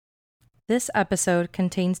This episode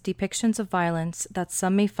contains depictions of violence that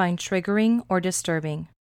some may find triggering or disturbing.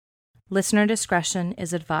 Listener discretion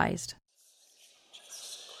is advised.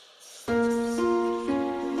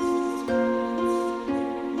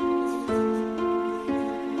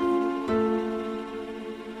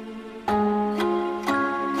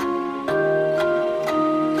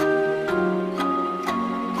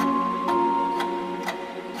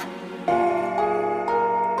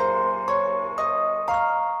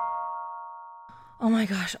 Oh my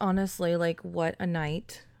gosh, honestly, like what a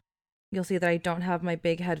night. You'll see that I don't have my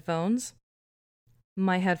big headphones.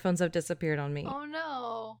 My headphones have disappeared on me. Oh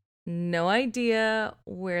no. No idea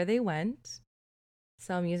where they went.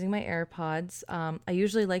 So I'm using my AirPods. I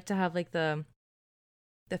usually like to have like the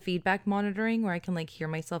feedback monitoring where I can like hear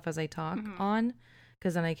myself as I talk on,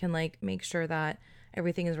 because then I can like make sure that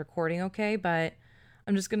everything is recording okay. But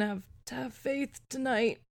I'm just gonna have to have faith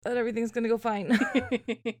tonight that everything's gonna go fine.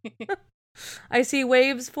 I see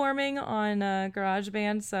waves forming on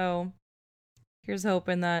GarageBand, so here's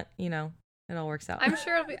hoping that, it all works out. I'm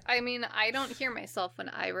sure I don't hear myself when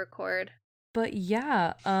I record. But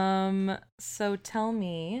yeah, so tell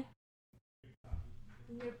me.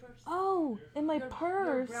 Your purse. Oh, in my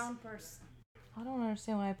purse. Your brown purse. I don't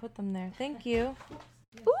understand why I put them there. Thank you.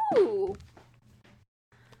 Ooh.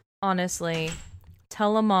 Honestly,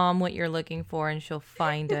 tell a mom what you're looking for and she'll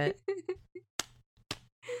find it.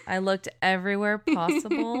 I looked everywhere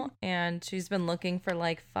possible, and she's been looking for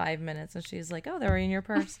like 5 minutes, and she's like, oh, they're in your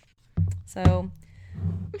purse. So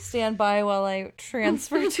stand by while I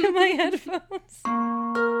transfer to my headphones.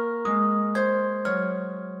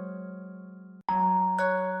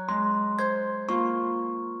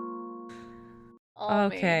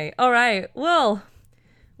 Okay. All right. Well,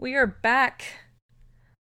 we are back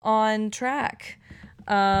on track.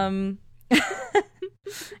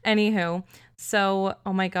 Anywho. So,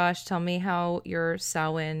 oh my gosh, tell me how your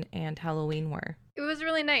Samhain and Halloween were. It was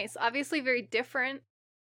really nice. Obviously very different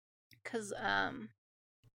because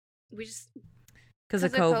because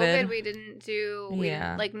of COVID. We didn't do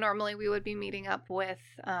like normally we would be meeting up with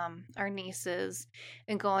our nieces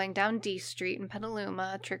and going down D Street in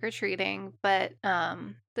Petaluma trick-or-treating, but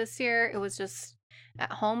this year it was just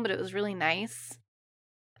at home, but it was really nice.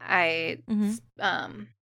 I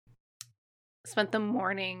spent the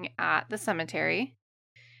morning at the cemetery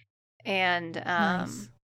and Nice.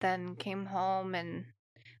 then came home, and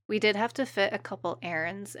we did have to fit a couple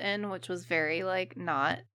errands in, which was very like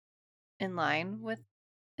not in line with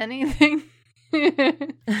anything.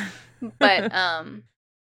 But then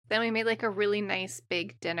we made like a really nice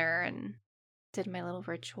big dinner and did my little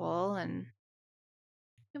ritual, and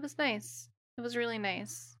it was nice. It was really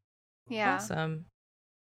nice. Yeah. Awesome.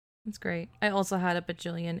 That's great. I also had a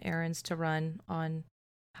bajillion errands to run on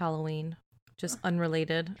Halloween, just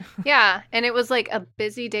unrelated. Yeah, and it was like a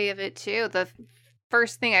busy day of it too. The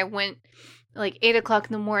first thing I went like 8:00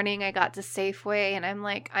 in the morning, I got to Safeway, and I'm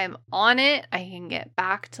like, I'm on it. I can get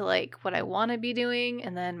back to like what I want to be doing.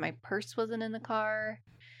 And then my purse wasn't in the car.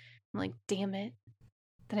 I'm like, damn it.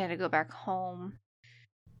 Then I had to go back home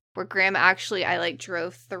where Graham actually, I like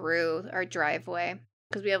drove through our driveway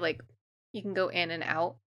because we have like, you can go in and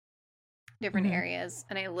out different areas,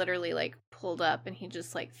 and I literally like pulled up and he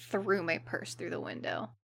just like threw my purse through the window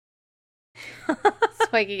so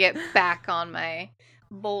I could get back on my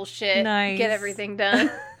bullshit. Nice. Get everything done.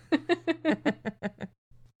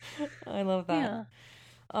 I love that. Yeah.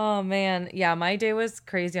 Oh man, yeah, my day was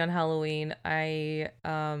crazy on Halloween. I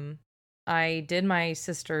did my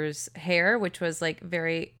sister's hair, which was like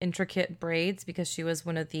very intricate braids because she was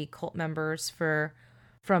one of the cult members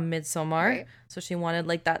from Midsommar. Right. So she wanted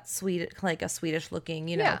like that sweet, like a Swedish looking,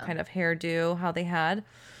 kind of hairdo, how they had.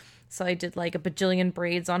 So I did like a bajillion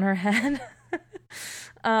braids on her head.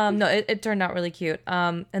 No, it turned out really cute.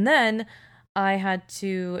 And then I had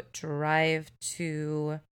to drive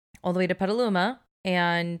all the way to Petaluma,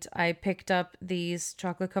 and I picked up these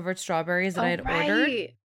chocolate covered strawberries that I had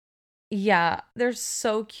ordered. Yeah, they're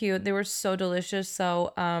so cute. They were so delicious.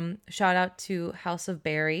 So shout out to House of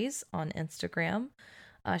Berries on Instagram.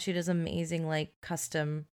 She does amazing, like,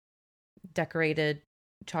 custom decorated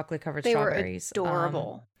chocolate covered strawberries. They were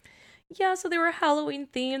adorable. Yeah, so they were Halloween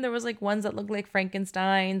themed. There was like ones that looked like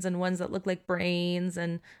Frankensteins and ones that looked like brains,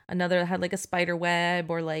 and another that had like a spider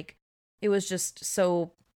web, or like it was just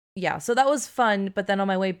so, yeah. So that was fun. But then on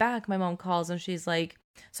my way back, my mom calls and she's like,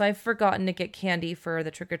 so I've forgotten to get candy for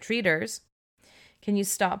the trick-or-treaters. Can you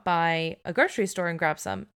stop by a grocery store and grab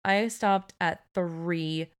some? I stopped at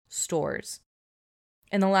 3 stores.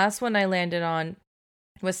 And the last one I landed on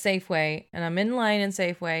was Safeway, and I'm in line in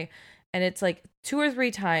Safeway, And it's like 2 or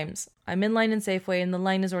 3 times I'm in line in Safeway and the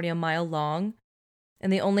line is already a mile long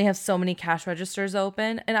and they only have so many cash registers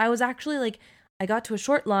open. And I was actually like, I got to a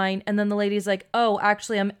short line and then the lady's like, oh,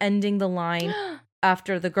 actually I'm ending the line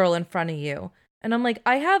after the girl in front of you. And I'm like,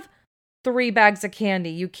 I have 3 bags of candy.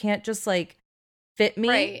 You can't just like fit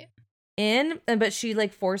me in. But she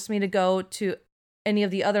like forced me to go to any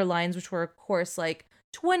of the other lines, which were of course like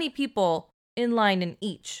 20 people in line in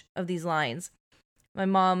each of these lines. My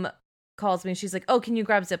mom calls me and she's like, oh, can you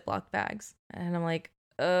grab Ziploc bags? And I'm like,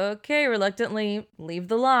 okay, reluctantly leave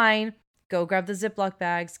the line, go grab the Ziploc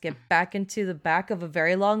bags, get back into the back of a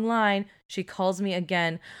very long line. She calls me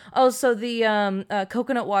again. Oh, so the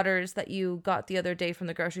coconut waters that you got the other day from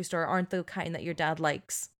the grocery store aren't the kind that your dad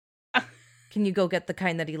likes. Can you go get the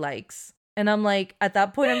kind that he likes? And I'm like, at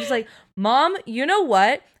that point, I'm just like, Mom, you know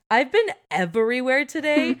what? I've been everywhere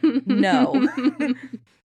today. No.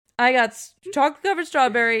 I got chocolate-covered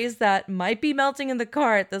strawberries that might be melting in the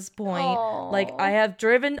car at this point. Aww. Like, I have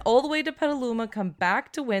driven all the way to Petaluma, come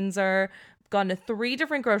back to Windsor, gone to 3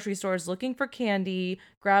 different grocery stores looking for candy,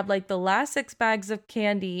 grabbed, like, the last 6 bags of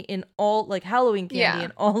candy in all, like, Halloween candy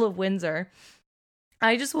in all of Windsor.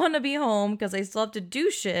 I just want to be home because I still have to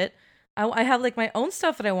do shit. I have, like, my own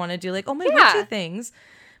stuff that I want to do, like, my witchy things,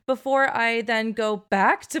 before I then go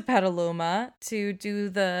back to Petaluma to do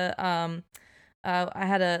the, I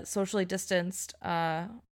had a socially distanced,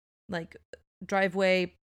 like,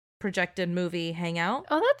 driveway projected movie hangout.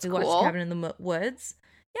 Oh, that's cool. We watched Cabin in the Woods.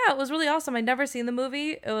 Yeah, it was really awesome. I'd never seen the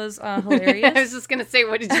movie. It was hilarious. I was just going to say,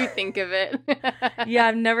 what did you think of it? Yeah,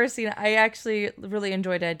 I've never seen it. I actually really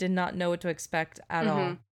enjoyed it. I did not know what to expect at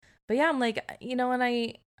all. But yeah, I'm like, and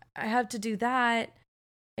I have to do that.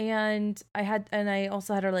 And I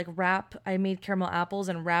also had her like wrap. I made caramel apples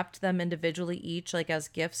and wrapped them individually each, like as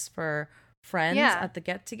gifts for friends at the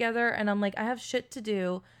get together. And I'm like, I have shit to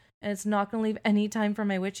do and it's not going to leave any time for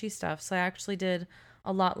my witchy stuff. So I actually did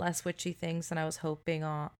a lot less witchy things than I was hoping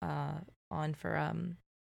on for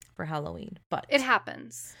Halloween. But it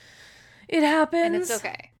happens. It happens. And it's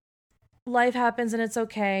okay. Life happens and it's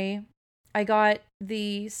okay. I got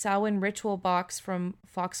the Samhain ritual box from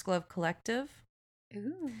Foxglove Collective.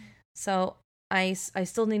 Ooh. So I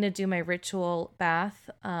still need to do my ritual bath.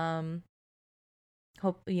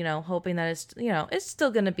 Hoping that it's still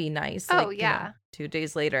gonna be nice. Oh, like, yeah. 2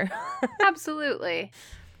 days later. Absolutely.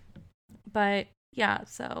 But yeah,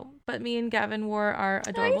 but me and Gavin wore our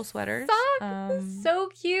adorable sweaters. So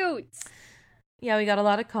cute. Yeah, we got a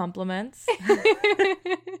lot of compliments.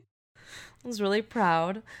 I was really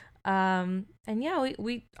proud. And yeah,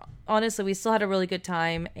 we honestly, we still had a really good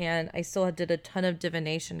time, and I still did a ton of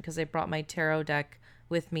divination because I brought my tarot deck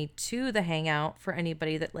with me to the hangout for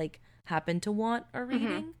anybody that like happened to want a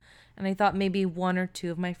reading. And I thought maybe 1 or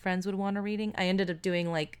 2 of my friends would want a reading. I ended up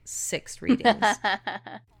doing like 6 readings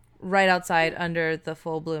right outside under the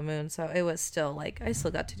full blue moon. So it was still like, I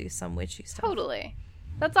still got to do some witchy stuff. Totally.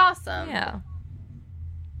 That's awesome.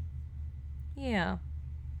 Yeah.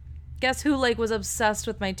 Guess who like was obsessed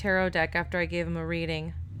with my tarot deck after I gave him a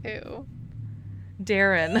reading? Who?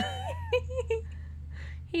 Darren.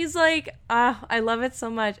 He's like, I love it so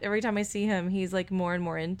much. Every time I see him, he's like more and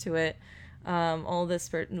more into it. All this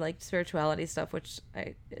spirituality stuff, which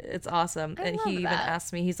it's awesome. And he even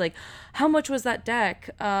asked me, he's like, how much was that deck?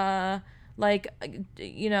 And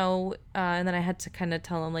then I had to kind of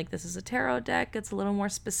tell him like, this is a tarot deck. It's a little more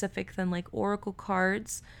specific than like oracle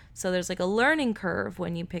cards. So there's like a learning curve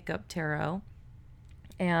when you pick up tarot.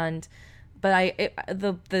 But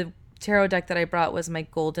the tarot deck that I brought was my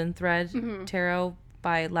Golden Thread tarot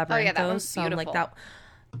by Labyrinthos. Oh yeah, that one's beautiful. So I'm like,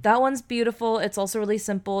 that one's beautiful. It's also really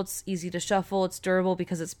simple. It's easy to shuffle. It's durable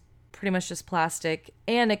because it's pretty much just plastic.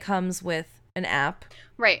 And it comes with an app.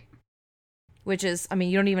 Right. Which is,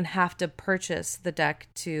 you don't even have to purchase the deck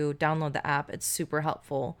to download the app. It's super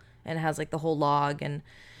helpful. And it has like the whole log, and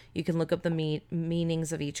you can look up the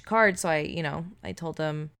meanings of each card. So I told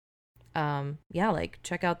them,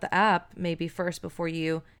 check out the app maybe first before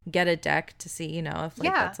you get a deck to see, if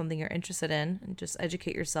that's something you're interested in, and just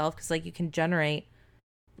educate yourself. Cause like you can generate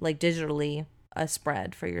like digitally a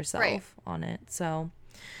spread for yourself on it. So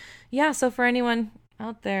yeah. So for anyone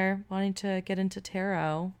out there wanting to get into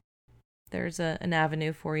tarot, there's an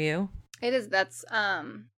avenue for you. It is. That's,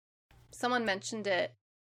 someone mentioned it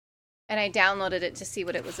and I downloaded it to see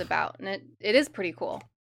what it was about. And it is pretty cool.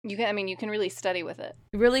 You can really study with it.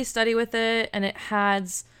 Really study with it. And it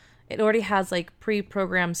already has like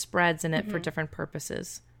pre-programmed spreads in it for different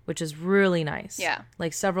purposes, which is really nice. Yeah.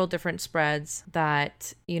 Like several different spreads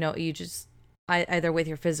that, you just, either with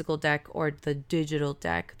your physical deck or the digital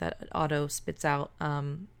deck that auto spits out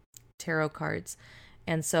tarot cards.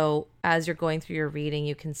 And so as you're going through your reading,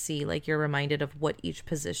 you can see like you're reminded of what each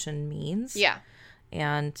position means. Yeah.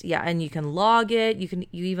 And and you can log it. You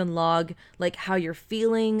even log like how you're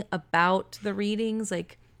feeling about the readings,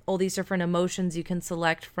 like all these different emotions you can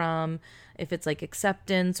select from, if it's like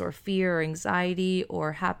acceptance or fear or anxiety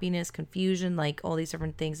or happiness, confusion, like all these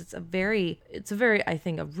different things. It's a very, I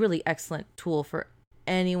think, a really excellent tool for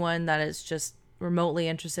anyone that is just remotely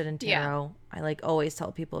interested in tarot. Yeah. I like always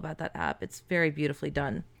tell people about that app. It's very beautifully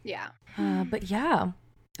done. Yeah. But yeah.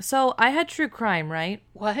 So I had true crime, right?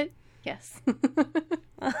 What? Yes.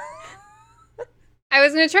 I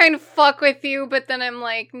was going to try and fuck with you, but then I'm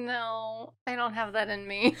like, no, I don't have that in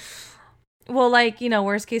me. Well, like, you know,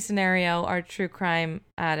 worst case scenario, our true crime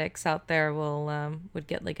addicts out there would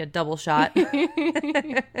get like a double shot.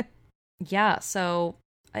 Yeah, so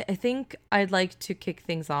I think I'd like to kick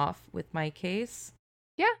things off with my case.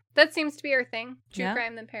 Yeah, that seems to be our thing. True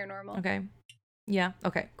crime then paranormal. Okay. Yeah,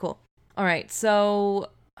 okay, cool. All right, so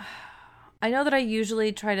I know that I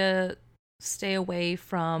usually try to stay away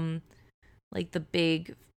from like the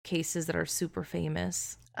big cases that are super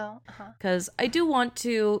famous. Oh, because I do want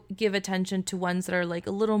to give attention to ones that are like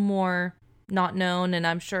a little more not known, and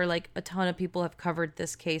I'm sure like a ton of people have covered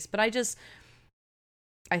this case, but I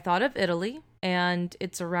thought of Italy, and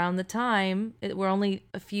it's around the time, we're only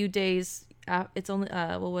a few days, it's only,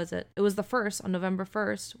 what was it? It was the 1st, on November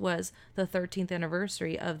 1st, was the 13th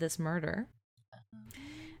anniversary of this murder.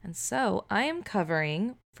 And so I am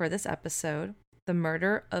covering, for this episode, the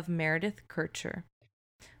murder of Meredith Kercher,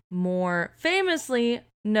 more famously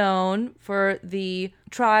known for the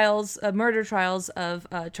murder trials of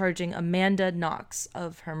charging Amanda Knox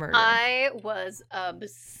of her murder. I was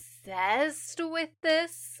obsessed with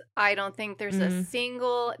this. I don't think there's a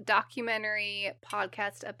single documentary,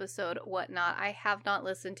 podcast episode, whatnot I have not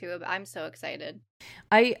listened to it, but I'm so excited.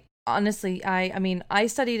 Honestly, I mean, I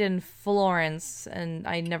studied in Florence and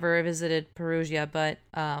I never visited Perugia, but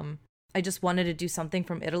I just wanted to do something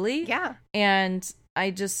from Italy. Yeah. And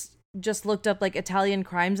I just looked up like Italian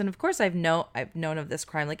crimes, and of course I've known of this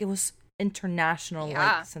crime. Like, it was international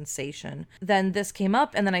like sensation. Then this came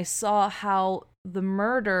up, and then I saw how the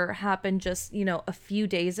murder happened just, you know, a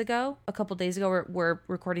couple days ago. We're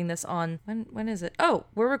recording this on when is it? Oh,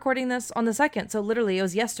 we're recording this on the 2nd. So literally it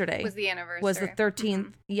was yesterday. Was the anniversary. Was the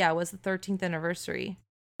 13th. Yeah, it was the 13th anniversary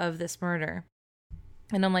of this murder.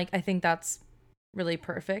 And I'm like, I think that's really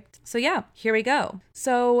perfect. So yeah, here we go.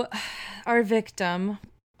 So our victim,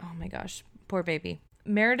 oh my gosh, poor baby.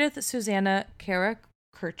 Meredith Susanna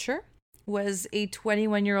Kercher was a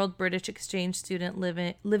 21-year-old British exchange student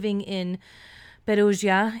living in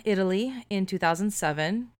Perugia, Italy in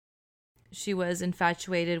 2007. She was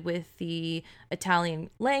infatuated with the Italian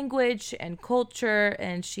language and culture,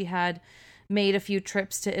 and she had made a few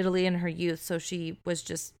trips to Italy in her youth, so she was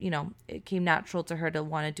just, you know, it came natural to her to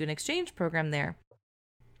want to do an exchange program there.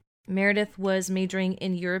 Meredith was majoring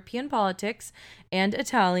in European politics and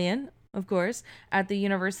Italian, of course, at the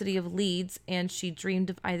University of Leeds, and she dreamed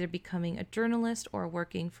of either becoming a journalist or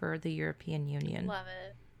working for the European Union. Love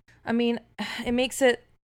it. I mean, it makes it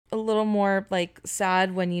a little more, like,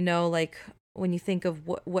 sad when you know, like, when you think of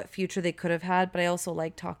what future they could have had, but I also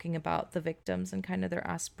like talking about the victims and kind of their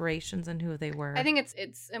aspirations and who they were. I think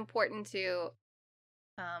it's important to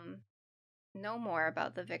know more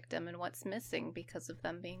about the victim and what's missing because of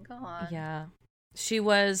them being gone. Yeah. She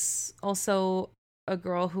was also a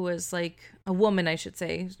girl who was like a woman, I should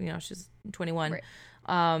say, you know, she's 21,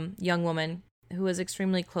 right. Young woman who was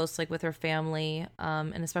extremely close, like, with her family,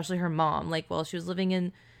 and especially her mom. Like, while she was living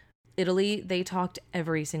in Italy, they talked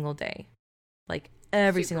every single day, like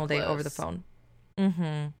every single day over the phone.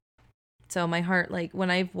 So my heart, like, when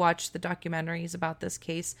I've watched the documentaries about this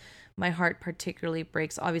case, my heart particularly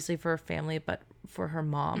breaks, obviously for her family, but for her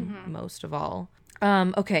mom most of all.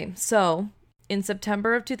 Okay, so in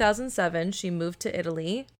September of 2007, she moved to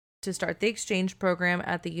Italy to start the exchange program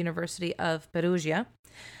at the University of Perugia.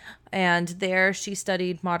 And there she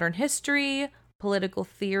studied modern history, political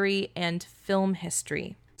theory, and film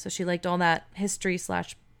history. So she liked all that history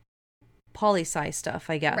 / poli-sci stuff,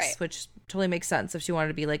 I guess, right. Which totally makes sense if she wanted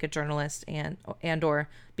to be like a journalist and or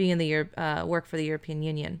being in the work for the European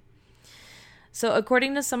Union. So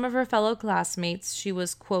according to some of her fellow classmates, she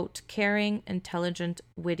was, quote, caring, intelligent,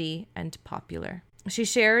 witty, and popular. She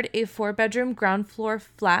shared a 4-bedroom ground floor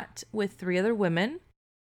flat with 3 other women.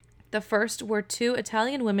 The first were 2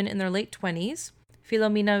 Italian women in their late 20s,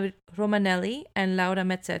 Filomena Romanelli and Laura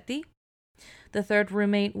Mezzetti. The third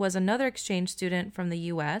roommate was another exchange student from the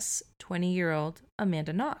U.S., 20-year-old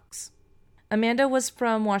Amanda Knox. Amanda was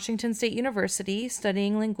from Washington State University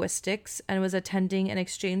studying linguistics and was attending an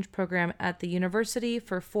exchange program at the University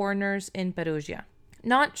for Foreigners in Perugia.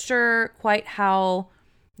 Not sure quite how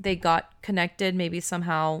they got connected, maybe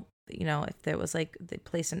somehow, if there was like they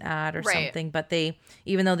placed an ad or something, but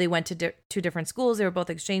even though they went to two different schools, they were both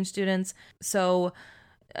exchange students. So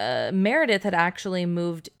Meredith had actually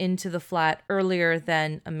moved into the flat earlier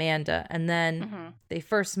than Amanda. And then they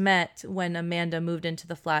first met when Amanda moved into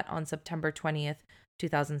the flat on September 20th,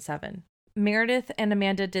 2007. Meredith and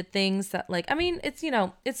Amanda did things that it's,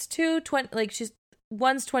 it's two 20,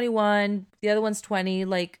 one's 21, the other one's 20.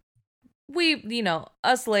 We,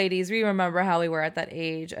 us ladies, we remember how we were at that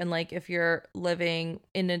age. And if you're living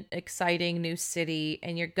in an exciting new city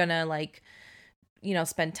and you're gonna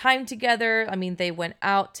spend time together. I mean, they went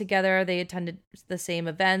out together. They attended the same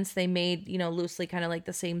events. They made, loosely kind of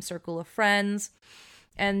the same circle of friends.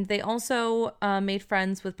 And they also made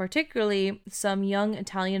friends with particularly some young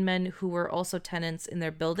Italian men who were also tenants in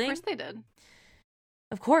their building. Of course they did.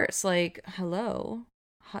 Of course. Hello,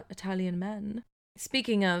 hot Italian men.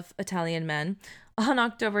 Speaking of Italian men, on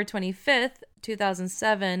October 25th,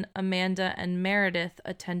 2007, Amanda and Meredith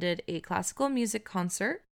attended a classical music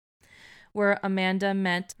concert where Amanda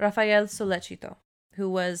met Rafael Sollecito, who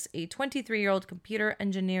was a 23-year-old computer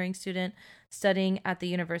engineering student studying at the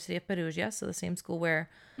University of Perugia, so the same school where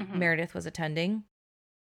Meredith was attending.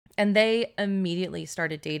 And they immediately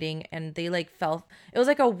started dating, and they fell. It was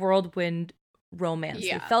like a whirlwind romance.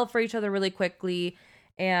 Yeah. They fell for each other really quickly,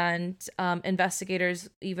 and investigators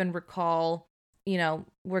even recall,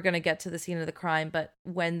 we're going to get to the scene of the crime, but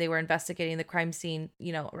when they were investigating the crime scene,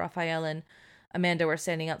 Rafael and Amanda were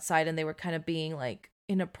standing outside and they were kind of being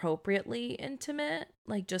inappropriately intimate,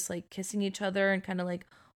 just kissing each other and kind of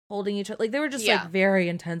holding each other. They were just very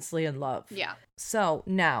intensely in love. Yeah. So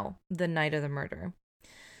now the night of the murder.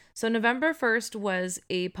 So November 1st was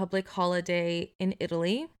a public holiday in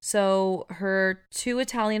Italy. So her two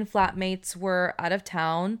Italian flatmates were out of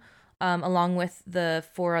town, along with the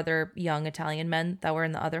 4 other young Italian men that were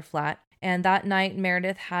in the other flat. And that night,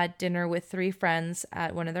 Meredith had dinner with 3 friends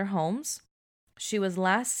at one of their homes. She was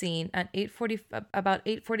last seen at about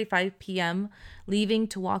 8:45 p.m., leaving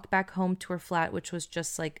to walk back home to her flat, which was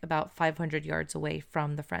just about 500 yards away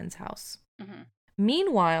from the friend's house. Mm-hmm.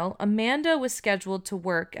 Meanwhile, Amanda was scheduled to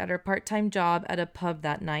work at her part-time job at a pub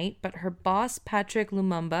that night, but her boss, Patrick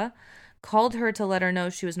Lumumba, called her to let her know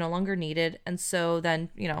she was no longer needed. And so then,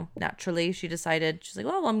 naturally, she decided, she's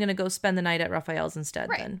well, I'm going to go spend the night at Raphael's instead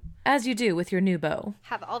then. As you do with your new beau.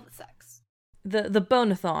 Have all the sex. The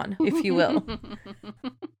bonathon, if you will.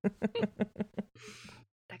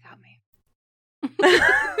 That got me.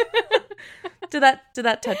 Did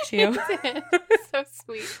that touch you? It did. So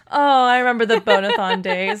sweet. Oh, I remember the bonathon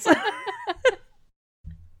days.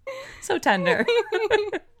 So tender.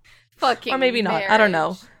 Fucking or maybe not. marriage. I don't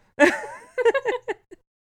know.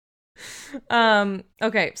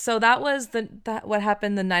 Okay, so that was what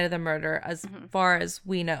happened the night of the murder, as far as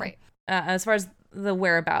we know. Right. As far as the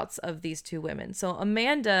whereabouts of these 2 women. So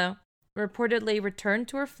Amanda reportedly returned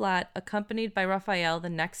to her flat accompanied by Raphael the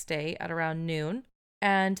next day at around noon,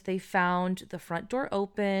 and they found the front door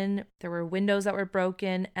open. There were windows that were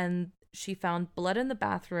broken, and she found blood in the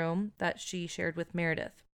bathroom that she shared with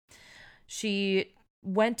Meredith. She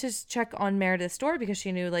went to check on Meredith's door because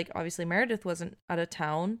she knew, obviously Meredith wasn't out of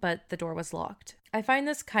town, but the door was locked. I find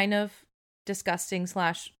this kind of disgusting /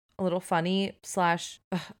 a little funny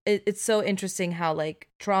 / it's so interesting how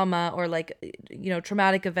trauma or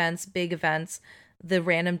traumatic events, big events, the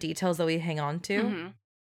random details that we hang on to.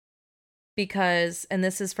 Because, and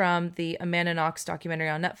this is from the Amanda Knox documentary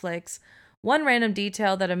on Netflix, one random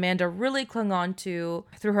detail that Amanda really clung on to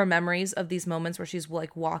through her memories of these moments where she's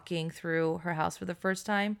walking through her house for the first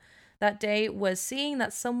time that day was seeing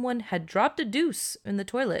that someone had dropped a deuce in the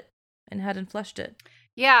toilet and hadn't flushed it.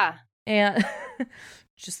 Yeah. And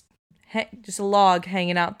just a log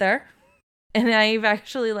hanging out there. And I've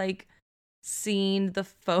actually seen the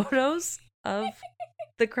photos of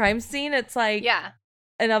the crime scene. It's yeah.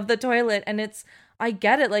 And of the toilet, and I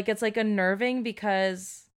get it. It's unnerving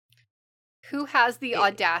because who has the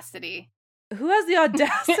audacity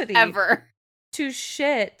ever to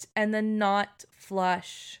shit and then not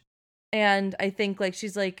flush? And I think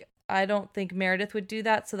she's I don't think Meredith would do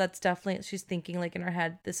that. So that's definitely, she's thinking in her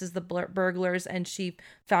head, this is the burglars. And she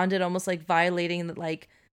found it almost violating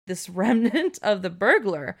this remnant of the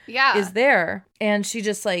burglar is there. And she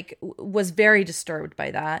just was very disturbed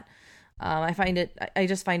by that. I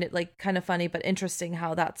just find it kind of funny, but interesting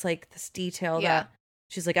how that's this detail that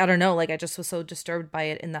she's I don't know, I just was so disturbed by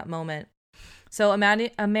it in that moment. So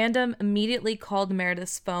Amanda immediately called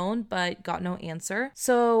Meredith's phone, but got no answer.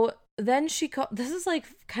 So then she called. This is like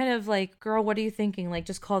kind of like, girl, what are you thinking? Like,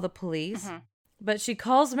 just call the police. Mm-hmm. But she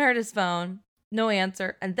calls Meredith's phone, no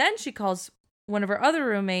answer. And then she calls one of her other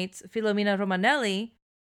roommates, Filomena Romanelli.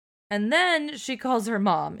 And then she calls her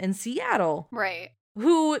mom in Seattle. Right.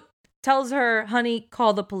 Who tells her, honey,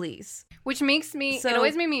 call the police. Which makes me, it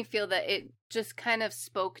always made me feel that it just kind of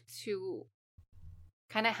spoke to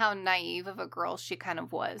kind of how naive of a girl she kind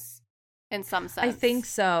of was in some sense. I think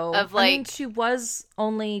so. Of like, I mean, she was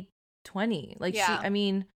only 20. Like, yeah.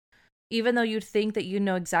 Even though you'd think that you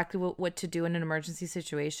know exactly what to do in an emergency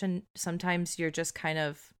situation, sometimes you're just kind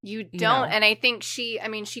of... You don't. And I think she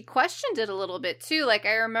questioned it a little bit too. Like,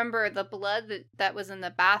 I remember the blood that was in the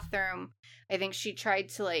bathroom. I think she tried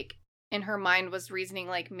to, like, in her mind was reasoning,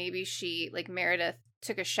 like, maybe she, like, Meredith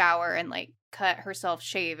took a shower and, like, cut herself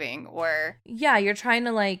shaving or... Yeah, you're trying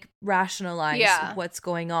to, like, rationalize what's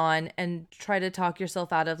going on and try to talk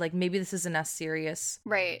yourself out of, like, maybe this isn't as serious.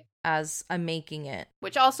 Right. As I'm making it.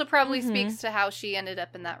 Which also probably speaks to how she ended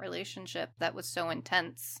up in that relationship that was so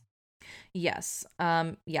intense. Yes.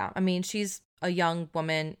 Yeah. I mean, she's a young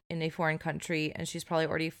woman in a foreign country, and she's probably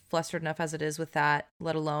already flustered enough as it is with that,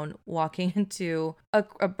 let alone walking into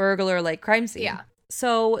a burglar-like crime scene. Yeah.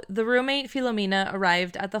 So the roommate, Filomena,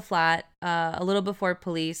 arrived at the flat a little before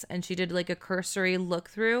police, and she did like a cursory look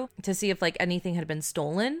through to see if like anything had been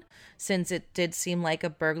stolen, since it did seem like a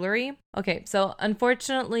burglary. Okay, so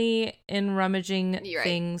unfortunately, in rummaging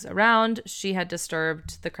things around, she had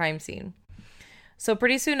disturbed the crime scene. So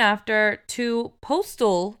pretty soon after, 2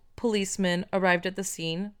 postal policemen arrived at the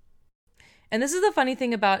scene. And this is the funny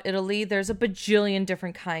thing about Italy, there's a bajillion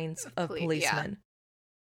different kinds of policemen. Yeah.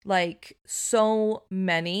 Like, so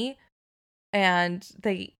many, and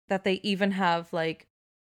they even have like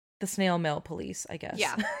the snail mail police, I guess.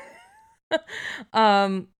 Yeah.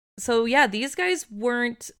 So yeah, these guys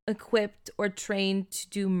weren't equipped or trained to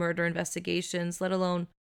do murder investigations, let alone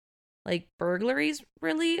like burglaries,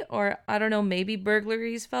 really. Or I don't know, maybe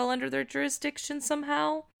burglaries fell under their jurisdiction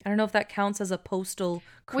somehow. I don't know if that counts as a postal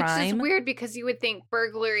crime. Which is weird because you would think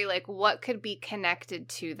burglary, like, what could be connected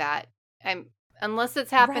to that? Unless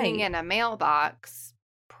it's happening in a mailbox,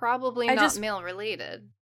 probably not mail related.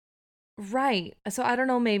 Right. So I don't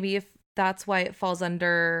know, maybe if that's why it falls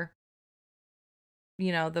under,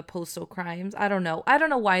 the postal crimes. I don't know. I don't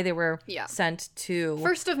know why they were sent to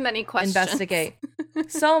first of many questions. Investigate.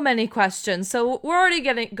 So many questions. So we're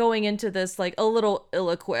already going into this like a little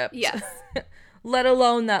ill-equipped. Yes. Let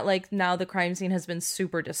alone that like now the crime scene has been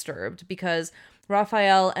super disturbed because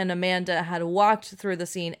Raphael and Amanda had walked through the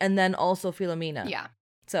scene, and then also Filomena. Yeah.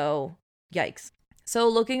 So, yikes. So,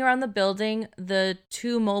 looking around the building, the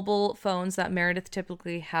 2 mobile phones that Meredith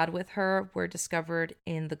typically had with her were discovered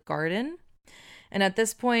in the garden. And at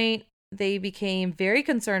this point, they became very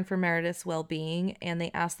concerned for Meredith's well-being, and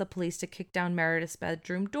they asked the police to kick down Meredith's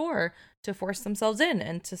bedroom door to force themselves in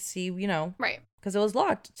and to see, Right. Because it was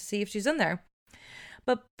locked, to see if she's in there.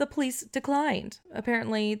 But the police declined.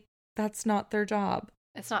 Apparently, that's not their job.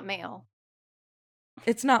 It's not mail.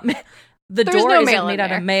 It's not mail. The door isn't made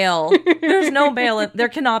out of mail. There's no mail. There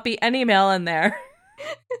cannot be any mail in there.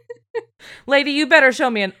 Lady, you better show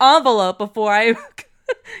me an envelope before I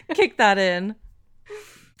kick that in.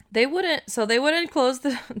 They wouldn't close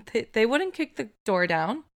they wouldn't kick the door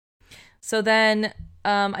down. So then,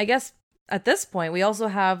 I guess at this point, we also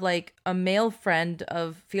have like a male friend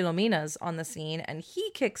of Filomena's on the scene, and he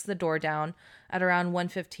kicks the door down at around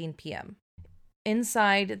 1:15 p.m.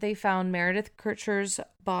 Inside, they found Meredith Kercher's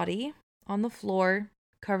body on the floor,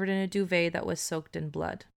 covered in a duvet that was soaked in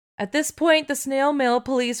blood. At this point, the snail mail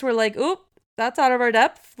police were like, oop, that's out of our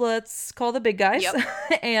depth. Let's call the big guys. Yep.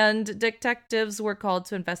 And detectives were called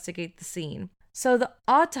to investigate the scene. So the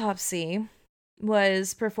autopsy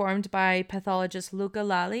was performed by pathologist Luca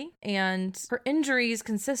Lally, and her injuries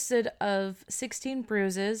consisted of 16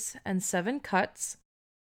 bruises and 7 cuts.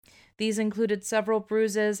 These included several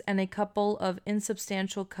bruises and a couple of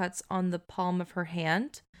insubstantial cuts on the palm of her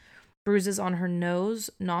hand. Bruises on her nose,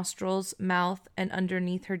 nostrils, mouth, and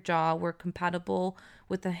underneath her jaw were compatible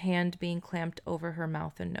with the hand being clamped over her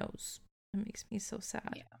mouth and nose. It makes me so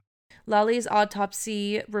sad. Yeah. Lally's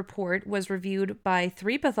autopsy report was reviewed by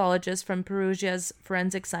 3 pathologists from Perugia's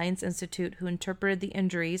Forensic Science Institute who interpreted the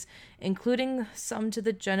injuries, including some to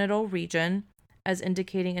the genital region, as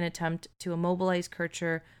indicating an attempt to immobilize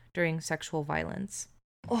Kercher during sexual violence.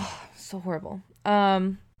 Oh, so horrible.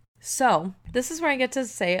 So this is where I get to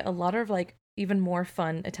say a lot of like even more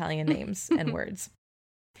fun Italian names and words.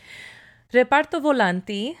 Reparto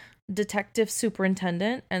Volanti, detective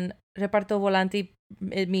superintendent, and Reparto Volanti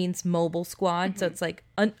it means mobile squad. So it's like,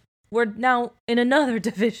 we're now in another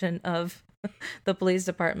division of the police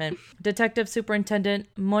department. Detective Superintendent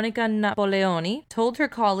Monica Napoleoni told her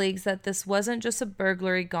colleagues that this wasn't just a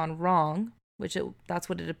burglary gone wrong, that's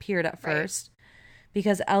what it appeared at first,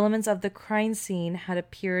 because elements of the crime scene had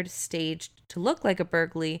appeared staged to look like a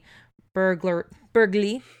burglary.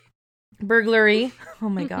 Oh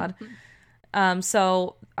my God.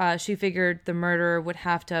 So she figured the murderer would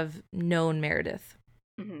have to have known Meredith.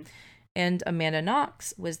 And Amanda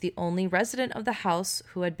Knox was the only resident of the house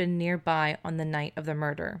who had been nearby on the night of the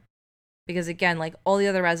murder. Because again, like all the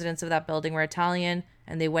other residents of that building were Italian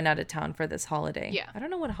and they went out of town for this holiday. Yeah. I don't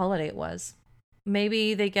know what holiday it was.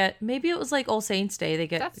 Maybe it was like All Saints Day. They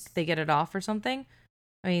get it off or something.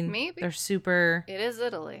 I mean, maybe. they're super. It is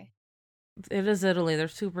Italy. They're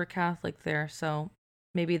super Catholic there. So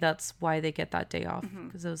maybe that's why they get that day off,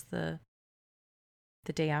 because it was the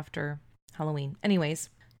day after Halloween. Anyways.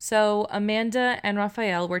 So Amanda and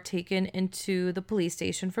Raphael were taken into the police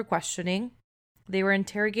station for questioning. They were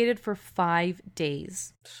interrogated for 5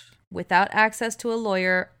 days without access to a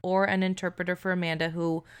lawyer or an interpreter for Amanda,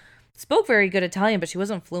 who spoke very good Italian, but she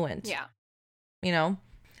wasn't fluent. Yeah. You know,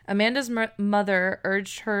 Amanda's mother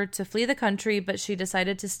urged her to flee the country, but she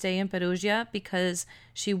decided to stay in Perugia because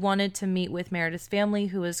she wanted to meet with Meredith's family,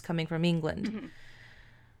 who was coming from England.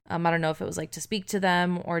 I don't know if it was like to speak to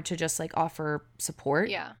them or to just like offer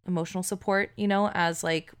support, emotional support, you know, as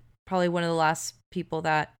like probably one of the last people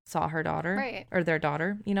that saw her daughter or their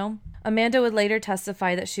daughter, you know. Amanda would later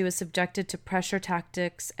testify that she was subjected to pressure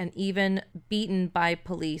tactics and even beaten by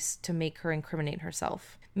police to make her incriminate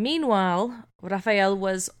herself. Meanwhile, Raphael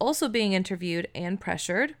was also being interviewed and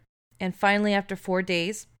pressured. And finally, after 4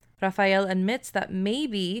 days, Raphael admits that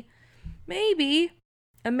maybe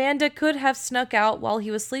Amanda could have snuck out while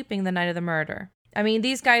he was sleeping the night of the murder. I mean,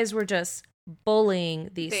 these guys were just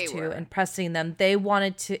bullying these two and pressing them. They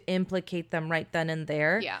wanted to implicate them right then and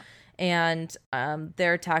there. Yeah. And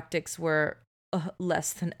their tactics were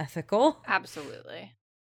less than ethical. Absolutely.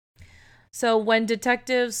 So when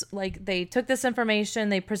detectives, like, they took this information,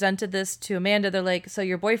 they presented this to Amanda, they're like, so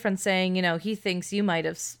your boyfriend's saying, you know, he thinks you might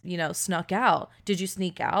have, you know, snuck out. Did you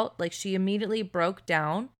sneak out? Like, she immediately broke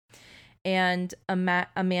down. And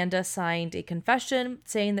Amanda signed a confession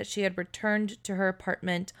saying that she had returned to her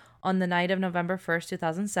apartment on the night of November 1st,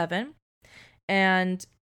 2007. And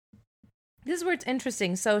this is where it's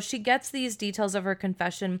interesting. So she gets these details of her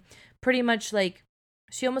confession pretty much like,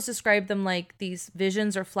 she almost described them like these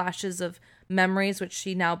visions or flashes of memories, which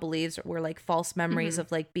she now believes were like false memories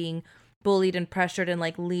of like being bullied and pressured and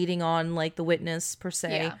like leading on like the witness per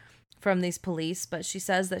se from these police. But she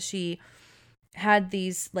says that she had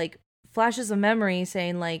these like flashes of memory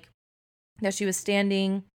saying like that she was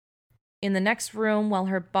standing in the next room while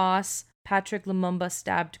her boss, Patrick Lumumba,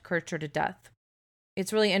 stabbed Kercher to death.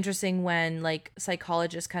 It's really interesting when like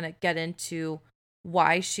psychologists kind of get into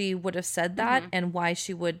why she would have said that and why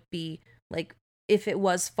she would be like, if it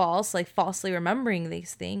was false, like falsely remembering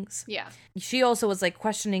these things. Yeah. She also was like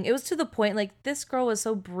questioning. It was to the point like this girl was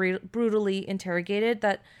so brutally interrogated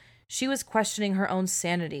that she was questioning her own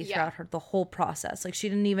sanity throughout the whole process. Like, she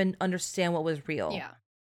didn't even understand what was real. Yeah.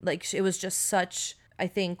 Like, it was just such, I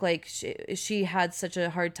think, like, she had such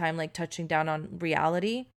a hard time, like, touching down on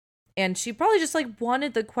reality. And she probably just, like,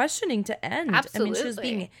 wanted the questioning to end. Absolutely.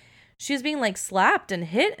 I mean, she was being, like, slapped and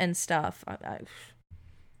hit and stuff.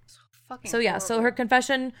 So, yeah. Horrible. So her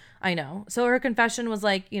confession, I know. So her confession was,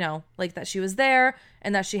 like, you know, like, that she was there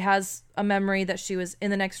and that she has a memory that she was in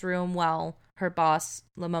the next room while her boss,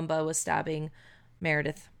 Lumumba, was stabbing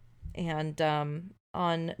Meredith. And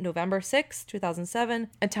on November 6,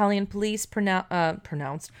 2007, Italian police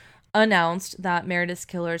announced that Meredith's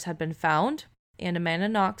killers had been found, and Amanda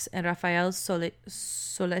Knox and Raphael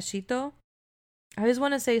Solecito, I always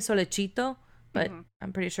want to say Solecito, but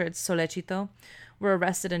I'm pretty sure it's Solecito, were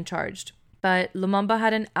arrested and charged. But Lumumba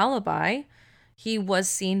had an alibi. He was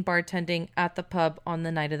seen bartending at the pub on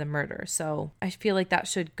the night of the murder. So I feel like that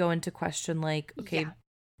should go into question, like, okay,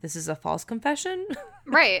 this is a false confession?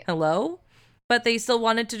 Right. Hello? But they still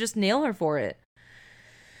wanted to just nail her for it.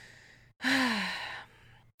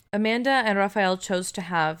 Amanda and Raphael chose to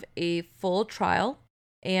have a full trial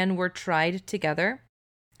and were tried together.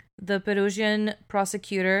 The Perugian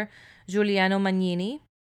prosecutor, Giuliano Magnini,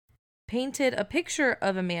 painted a picture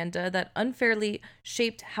of Amanda that unfairly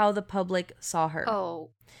shaped how the public saw her. Oh,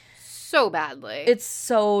 so badly. It's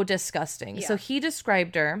so disgusting. Yeah. So he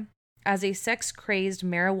described her as a sex-crazed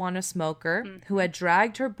marijuana smoker who had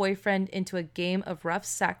dragged her boyfriend into a game of rough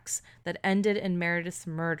sex that ended in Meredith's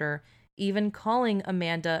murder, even calling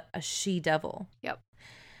Amanda a she-devil. Yep.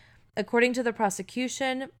 According to the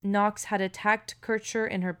prosecution, Knox had attacked Kercher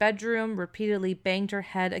in her bedroom, repeatedly banged her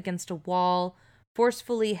head against a wall,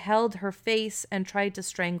 forcefully held her face, and tried to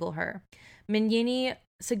strangle her. Mignini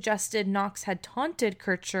suggested Knox had taunted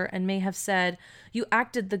Kercher and may have said, "You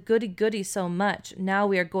acted the goody-goody so much. Now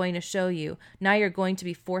we are going to show you. Now you're going to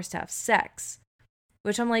be forced to have sex."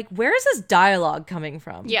 Which I'm like, where is this dialogue coming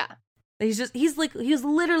from? Yeah. He's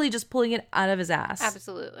literally just pulling it out of his ass.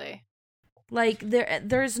 Absolutely. Like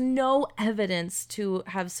there's no evidence to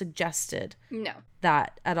have suggested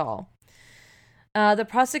that at all. The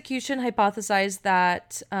prosecution hypothesized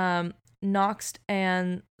that Knox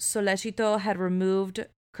and Solecito had removed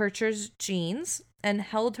Kercher's jeans and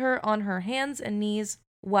held her on her hands and knees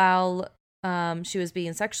while she was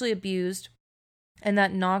being sexually abused, and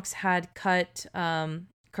that Knox had cut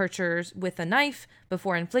Kercher's with a knife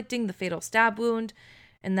before inflicting the fatal stab wound,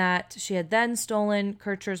 and that she had then stolen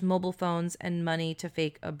Kercher's mobile phones and money to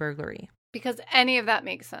fake a burglary. Because any of that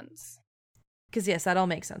makes sense. Because, yes, that all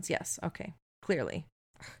makes sense. Yes. Okay. Clearly.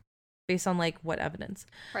 Based on, like, what evidence?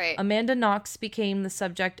 Right. Amanda Knox became the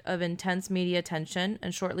subject of intense media attention,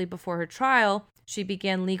 and shortly before her trial, she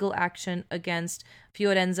began legal action against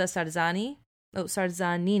Fiorenza Sarzanini,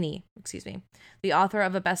 the author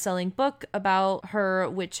of a best-selling book about her,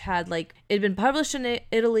 which had, like, it had been published in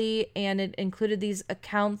Italy, and it included these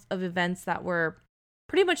accounts of events that were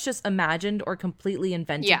pretty much just imagined or completely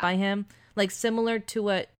invented by him, like similar to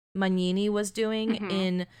what Magnini was doing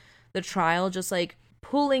in the trial, just like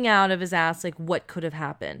pulling out of his ass like what could have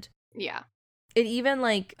happened. Yeah. It even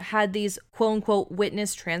like had these quote unquote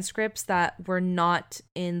witness transcripts that were not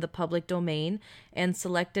in the public domain and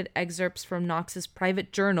selected excerpts from Knox's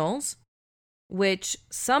private journals, which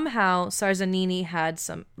somehow Sarzanini had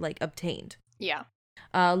obtained. Yeah.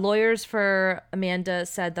 Lawyers for Amanda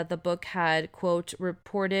said that the book had, quote,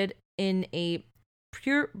 reported in a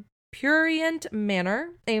prurient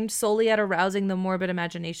manner aimed solely at arousing the morbid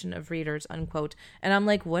imagination of readers, unquote. And I'm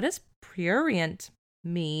like, what does prurient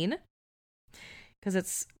mean? Because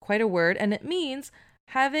it's quite a word, and it means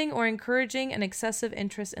having or encouraging an excessive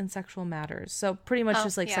interest in sexual matters. So pretty much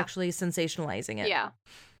sexually sensationalizing it. Yeah.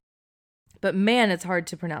 But man, it's hard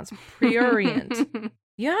to pronounce. Prurient.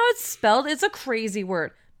 You know how it's spelled? It's a crazy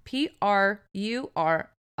word. Prurient.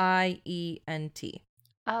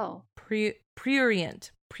 Oh.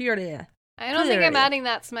 Prurient. Prurient. I don't think I'm adding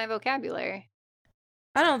that to my vocabulary.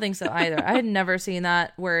 I don't think so either. I had never seen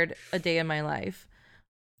that word a day in my life.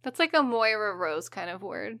 That's like a Moira Rose kind of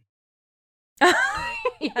word.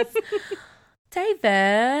 Yes.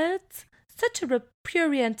 David, such a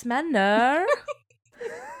prurient manner.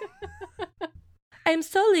 I'm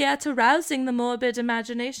solely at arousing the morbid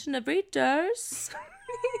imagination of readers.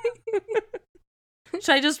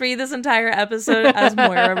 Should I just read this entire episode as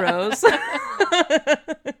Moira Rose?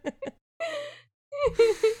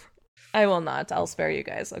 I will not. I'll spare you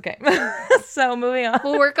guys. Okay. So moving on.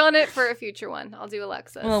 We'll work on it for a future one. I'll do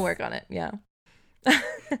Alexis. We'll work on it. Yeah.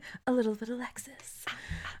 A little bit Alexis.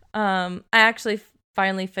 I actually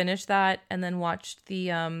finally finished that and then watched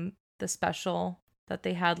the special that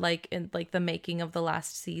they had like in like the making of the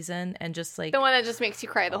last season, and just like the one that just makes you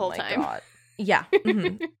cry the whole time. God. Yeah.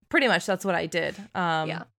 Mm-hmm. Pretty much that's what I did.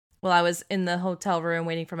 Yeah. While I was in the hotel room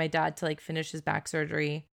waiting for my dad to like finish his back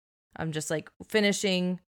surgery, I'm just like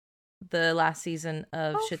finishing the last season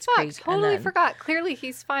of Schitt's Creek. Totally forgot. Clearly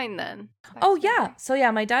he's fine then. Yeah. So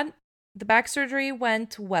yeah, my dad, the back surgery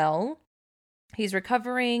went well. He's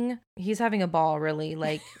recovering. He's having a ball, really.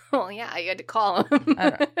 Like, well, yeah, you had to call him.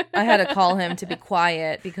 I had to call him to be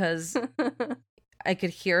quiet because I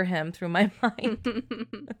could hear him through my mind.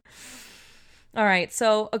 All right.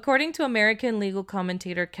 So according to American legal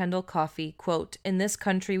commentator Kendall Coffey, quote, "In this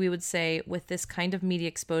country, we would say with this kind of media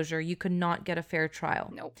exposure, you could not get a fair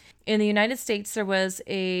trial." Nope. In the United States, there was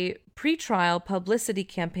a pre-trial publicity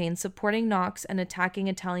campaign supporting Knox and attacking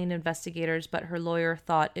Italian investigators, but her lawyer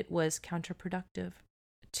thought it was counterproductive.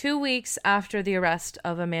 2 weeks after the arrest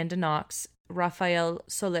of Amanda Knox, Rafael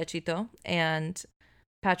Solecito, and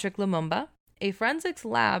Patrick Lumumba, a forensics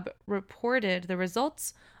lab reported the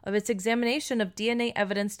results of its examination of DNA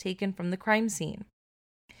evidence taken from the crime scene.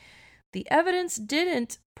 The evidence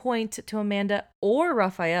didn't point to Amanda or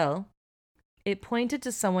Rafael. It pointed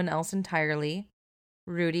to someone else entirely,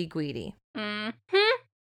 Rudy Guidi.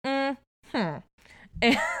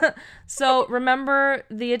 So remember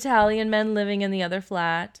the Italian men living in the other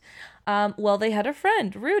flat? Well, they had a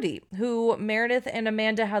friend, Rudy, who Meredith and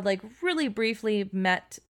Amanda had like really briefly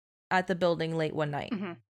met at the building late one night.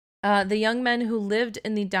 Mm-hmm. The young men who lived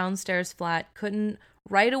in the downstairs flat couldn't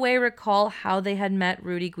right away recall how they had met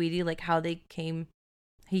Rudy Guidi, like how they came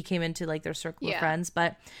he came into like their circle of friends.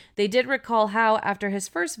 But they did recall how after his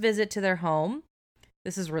first visit to their home,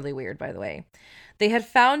 this is really weird, by the way, they had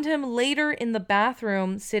found him later in the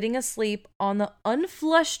bathroom sitting asleep on the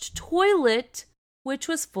unflushed toilet, which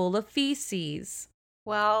was full of feces.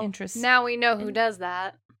 Well, now we know who does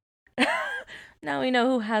that. Now we know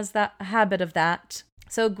who has that habit of that.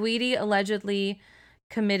 So Guidi allegedly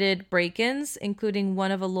committed break-ins, including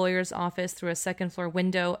one of a lawyer's office through a second-floor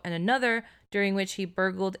window and another during which he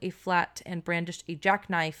burgled a flat and brandished a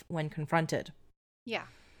jackknife when confronted. Yeah.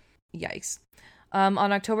 Yikes. On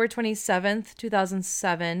October 27th,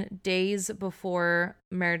 2007, days before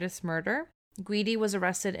Meredith's murder, Guidi was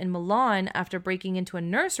arrested in Milan after breaking into a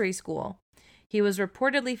nursery school. He was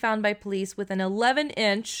reportedly found by police with an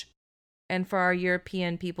 11-inch, and for our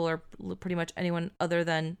European people or pretty much anyone other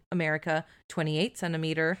than America,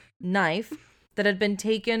 28-centimeter knife that had been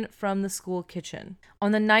taken from the school kitchen.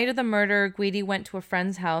 On the night of the murder, Guidi went to a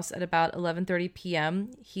friend's house at about 11:30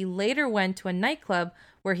 p.m. He later went to a nightclub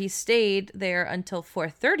where he stayed there until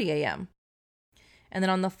 4:30 a.m. And then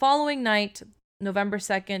on the following night, November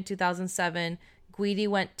 2nd, 2007, Guidi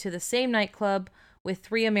went to the same nightclub with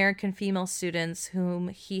 3 American female students whom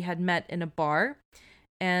he had met in a bar.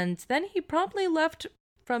 And then he promptly left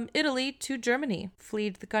from Italy to Germany,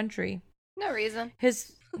 fled the country. No reason.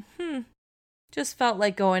 Just felt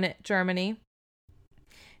like going to Germany.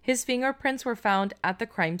 His fingerprints were found at the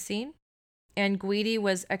crime scene, and Guidi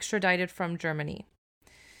was extradited from Germany.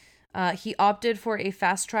 He opted for a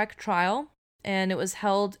fast-track trial, and it was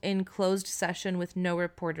held in closed session with no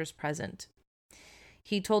reporters present.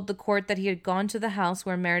 He told the court that he had gone to the house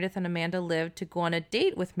where Meredith and Amanda lived to go on a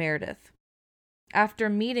date with Meredith after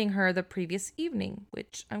meeting her the previous evening,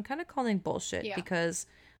 which I'm kind of calling bullshit because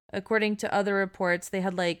according to other reports, they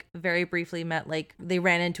had like very briefly met, like they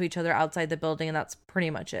ran into each other outside the building and that's pretty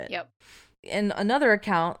much it. Yep. And another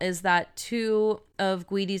account is that 2 of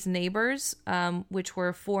Guidi's neighbors, which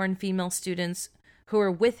were foreign female students who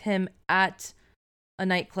were with him at a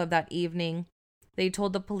nightclub that evening, they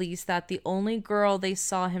told the police that the only girl they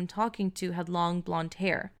saw him talking to had long blonde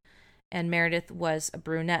hair, and Meredith was a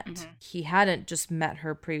brunette. Mm-hmm. He hadn't just met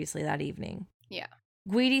her previously that evening. Yeah.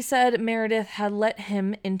 Guidi said Meredith had let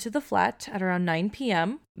him into the flat at around 9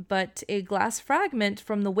 p.m., but a glass fragment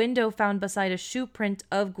from the window found beside a shoe print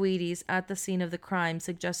of Guidi's at the scene of the crime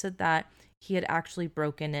suggested that he had actually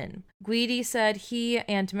broken in. Guidi said he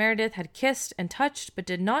and Meredith had kissed and touched, but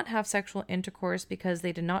did not have sexual intercourse because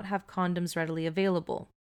they did not have condoms readily available.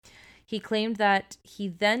 He claimed that he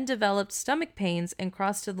then developed stomach pains and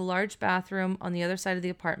crossed to the large bathroom on the other side of the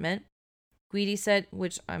apartment. Guidi said,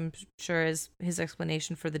 which I'm sure is his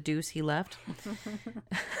explanation for the deuce he left.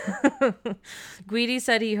 Guidi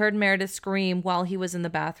said he heard Meredith scream while he was in the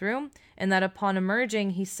bathroom, and that upon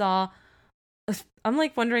emerging, he saw. I'm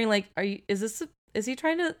like wondering, like, is he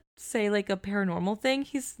trying to say like a paranormal thing?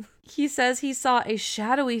 He says he saw a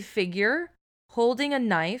shadowy figure holding a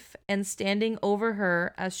knife and standing over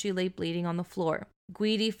her as she lay bleeding on the floor.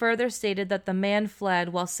 Guidi further stated that the man fled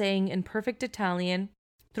while saying in perfect Italian,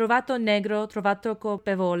 "Trovato negro, trovato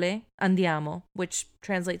colpevole, andiamo," which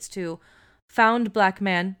translates to "found black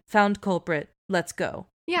man, found culprit, let's go."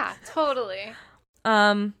 Yeah, totally.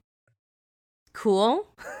 Cool.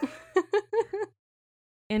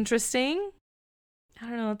 Interesting. I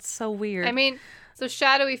don't know, it's so weird. I mean, so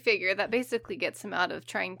shadowy figure, that basically gets him out of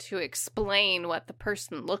trying to explain what the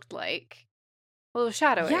person looked like. Well, it was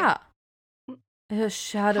shadowy. Yeah. It was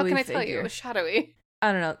shadowy. How can I tell you? It was shadowy.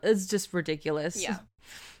 I don't know. It's just ridiculous. Yeah.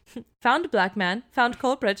 Found black man, found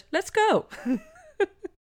culprit, let's go.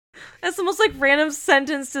 That's the most like random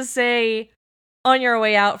sentence to say on your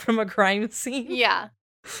way out from a crime scene. Yeah.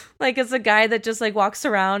 Like it's a guy that just like walks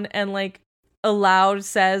around and like aloud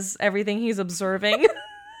says everything he's observing.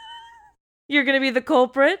 You're gonna be the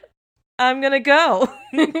culprit? I'm gonna go.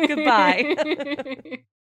 Goodbye.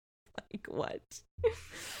 Like what?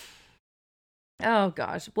 Oh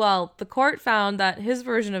gosh. Well, the court found that his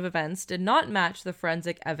version of events did not match the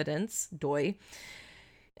forensic evidence,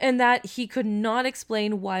 and that he could not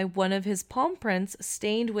explain why one of his palm prints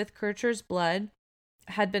stained with Kercher's blood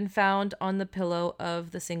had been found on the pillow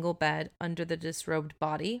of the single bed under the disrobed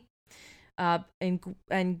body. And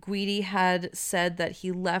Guidi had said that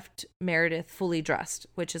he left Meredith fully dressed,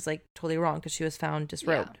 which is like totally wrong because she was found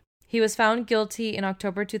disrobed. Yeah. He was found guilty in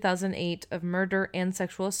October 2008 of murder and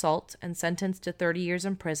sexual assault and sentenced to 30 years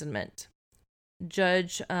imprisonment.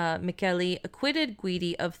 Judge Micheli acquitted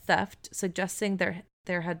Guidi of theft, suggesting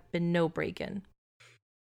there had been no break-in,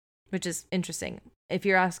 which is interesting. If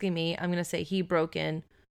you're asking me, I'm going to say he broke in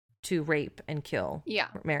to rape and kill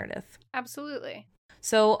Meredith. Absolutely.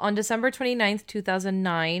 So on December 29th,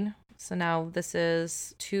 2009, so now this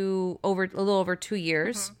is a little over 2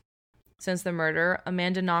 years since the murder,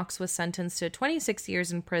 Amanda Knox was sentenced to 26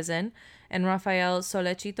 years in prison, and Rafael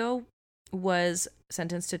Solecito was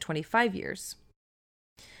sentenced to 25 years.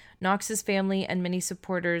 Knox's family and many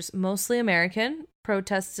supporters, mostly American,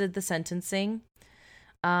 protested the sentencing.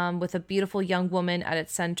 With a beautiful young woman at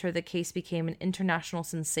its center, the case became an international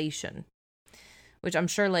sensation, which I'm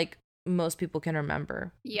sure like most people can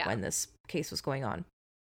remember when this case was going on.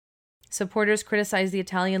 Supporters criticized the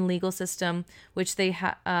Italian legal system, which they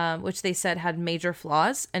said had major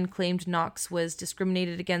flaws, and claimed Knox was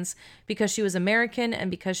discriminated against because she was American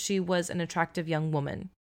and because she was an attractive young woman.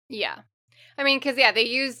 Yeah. I mean, because, they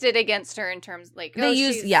used it against her in terms, like,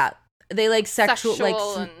 they like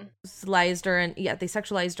sexualized her, and they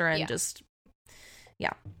sexualized her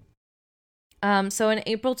and so in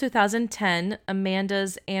April 2010,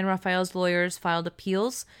 Amanda's and Rafael's lawyers filed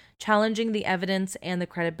appeals challenging the evidence and the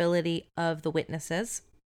credibility of the witnesses.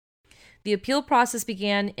 The appeal process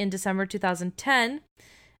began in December 2010.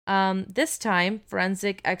 This time,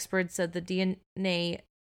 forensic experts said that the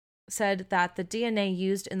DNA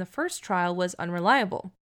used in the first trial was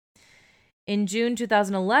unreliable. In June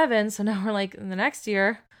 2011, so now we're like in the next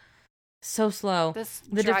year, so slow.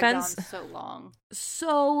 The defense on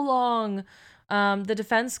so long. The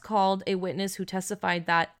defense called a witness who testified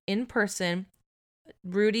that in person,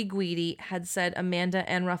 Rudy Guidi had said Amanda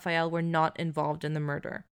and Rafael were not involved in the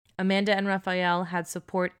murder. Amanda and Rafael had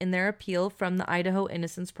support in their appeal from the Idaho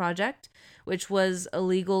Innocence Project, which was a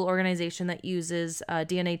legal organization that uses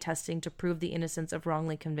DNA testing to prove the innocence of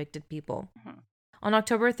wrongly convicted people. On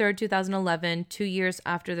October 3rd, 2011, 2 years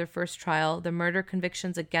after their first trial, the murder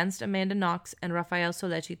convictions against Amanda Knox and Rafael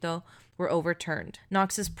Solecito were overturned.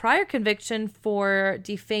 Knox's prior conviction for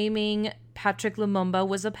defaming Patrick Lumumba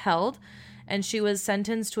was upheld, and she was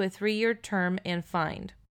sentenced to a 3-year term and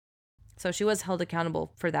fined. So she was held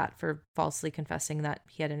accountable for that, for falsely confessing that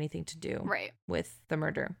he had anything to do with the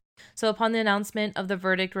murder. So upon the announcement of the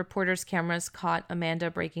verdict, reporters' cameras caught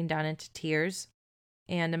Amanda breaking down into tears.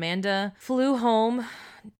 And Amanda flew home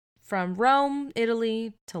from Rome,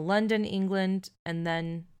 Italy, to London, England, and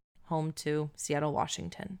then home to Seattle,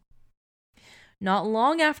 Washington. Not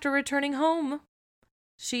long after returning home,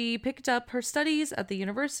 she picked up her studies at the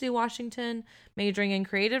University of Washington, majoring in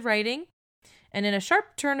creative writing. And in a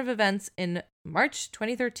sharp turn of events in March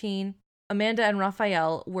 2013, Amanda and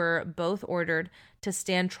Rafael were both ordered to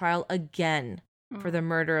stand trial again for the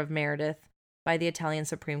murder of Meredith by the Italian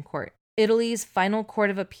Supreme Court. Italy's final court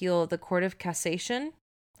of appeal, the Court of Cassation,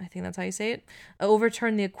 I think that's how you say it,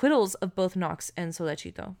 overturned the acquittals of both Knox and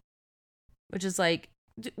Solecito. Which is like,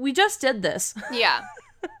 we just did this. Yeah.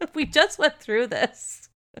 We just went through this.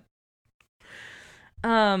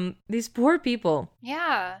 These poor people.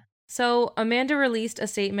 Yeah. So Amanda released a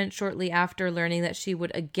statement shortly after learning that she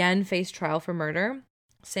would again face trial for murder,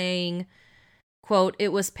 saying, quote,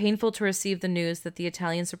 "It was painful to receive the news that the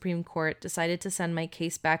Italian Supreme Court decided to send my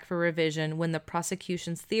case back for revision when the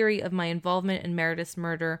prosecution's theory of my involvement in Meredith's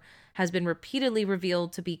murder has been repeatedly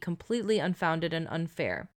revealed to be completely unfounded and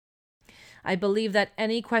unfair. I believe that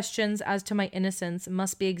any questions as to my innocence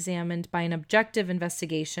must be examined by an objective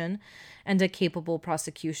investigation and a capable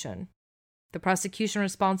prosecution. The prosecution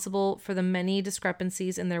responsible for the many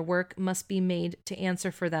discrepancies in their work must be made to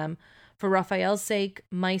answer for them, for Raphael's sake,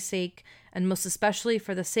 my sake, and most especially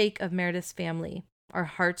for the sake of Meredith's family. Our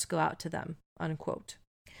hearts go out to them," unquote.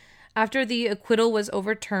 After the acquittal was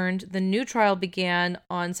overturned, the new trial began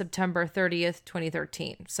on September 30th,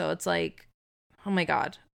 2013. So it's like, oh my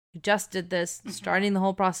God, you just did this, starting the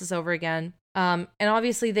whole process over again. And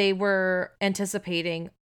obviously they were anticipating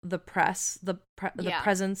the press, the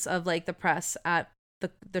presence of like the press at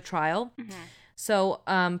the trial. So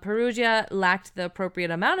Perugia lacked the appropriate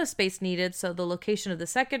amount of space needed, so the location of the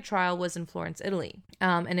second trial was in Florence, Italy.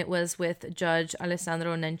 And it was with Judge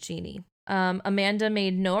Alessandro Nencini. Amanda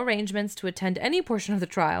made no arrangements to attend any portion of the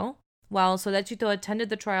trial, while Solecito attended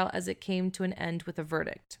the trial as it came to an end with a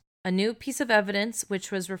verdict. A new piece of evidence,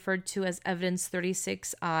 which was referred to as Evidence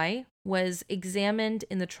 36I, was examined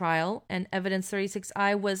in the trial, and Evidence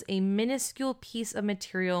 36I was a minuscule piece of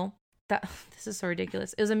material that, this is so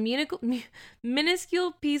ridiculous. It was a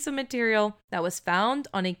minuscule piece of material that was found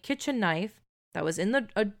on a kitchen knife that was in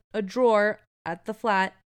a drawer at the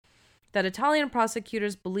flat that Italian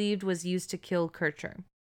prosecutors believed was used to kill Kercher.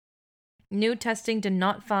 New testing did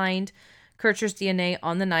not find Kercher's DNA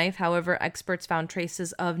on the knife. However, experts found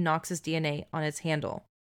traces of Knox's DNA on its handle.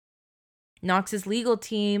 Knox's legal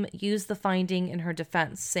team used the finding in her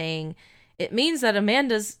defense, saying, It means that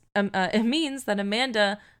Amanda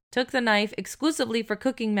took the knife exclusively for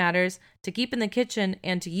cooking matters, to keep in the kitchen,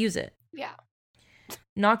 and to use it. Yeah.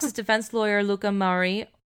 Knox's defense lawyer, Luca Mauri,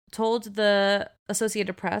 told the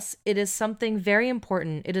Associated Press, "It is something very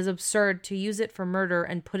important. It is absurd to use it for murder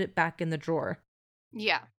and put it back in the drawer."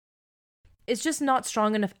 Yeah. It's just not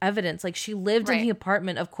strong enough evidence. Like, she lived in the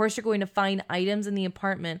apartment. Of course you're going to find items in the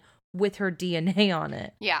apartment with her DNA on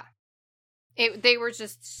it. Yeah. They were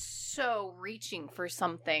just so reaching for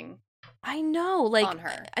something. I know. Like, on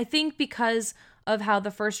her. I think because of how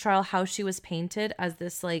the first trial, how she was painted as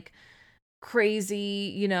this, like,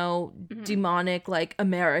 crazy, you know, demonic, like,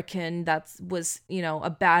 American that was, you know, a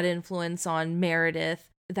bad influence on Meredith,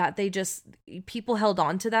 that people held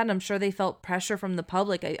on to that. And I'm sure they felt pressure from the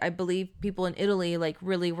public. I believe people in Italy, like,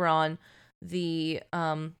 really were on the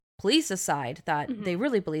police's side, that they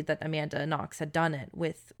really believed that Amanda Knox had done it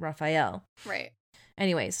with Raphael. Right.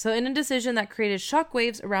 Anyways, so in a decision that created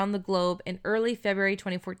shockwaves around the globe in early February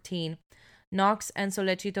 2014, Knox and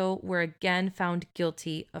Sollecito were again found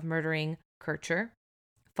guilty of murdering Kercher,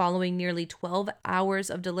 following nearly 12 hours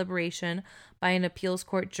of deliberation by an appeals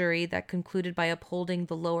court jury that concluded by upholding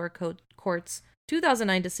the lower court's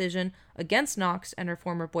 2009 decision against Knox and her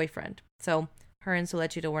former boyfriend. So her and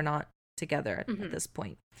Sollecito were not together at this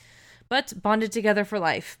point, but bonded together for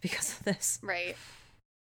life because of this. Right.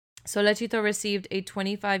 Sollecito received a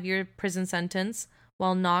 25-year prison sentence,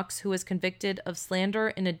 while Knox, who was convicted of slander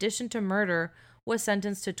in addition to murder, was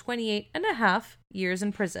sentenced to 28 and a half years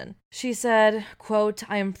in prison. She said, quote,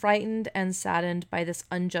 "I am frightened and saddened by this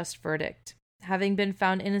unjust verdict. Having been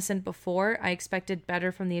found innocent before, I expected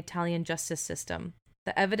better from the Italian justice system.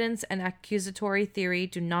 The evidence and accusatory theory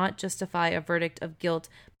do not justify a verdict of guilt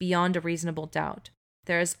beyond a reasonable doubt.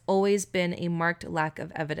 There has always been a marked lack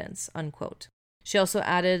of evidence," unquote. She also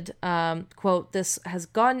added, quote, "This has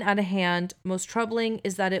gotten out of hand. Most troubling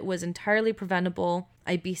is that it was entirely preventable.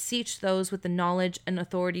 I beseech those with the knowledge and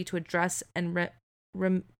authority to address and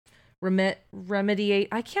remediate,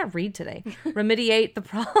 I can't read today, remediate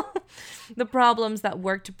the problems that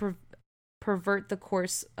work to pervert the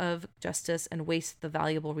course of justice and waste the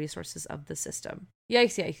valuable resources of the system."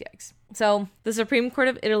 Yikes, yikes, yikes. So the Supreme Court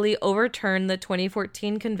of Italy overturned the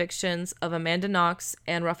 2014 convictions of Amanda Knox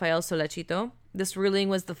and Raphael Sollecito. This ruling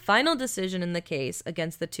was the final decision in the case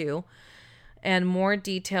against the two, and more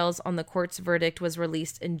details on the court's verdict was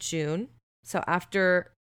released in June. So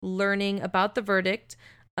after learning about the verdict,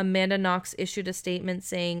 Amanda Knox issued a statement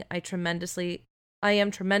saying, I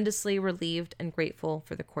am tremendously relieved and grateful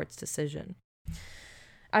for the court's decision.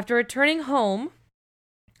 After returning home,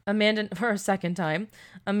 for a second time,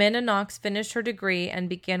 Amanda Knox finished her degree and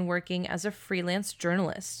began working as a freelance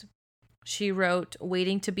journalist. She wrote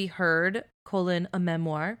Waiting to be Heard, a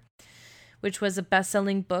memoir, which was a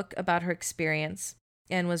best-selling book about her experience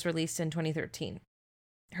and was released in 2013.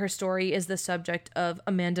 Her story is the subject of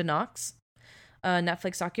Amanda Knox, a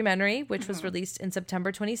Netflix documentary, which was released in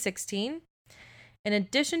September 2016. In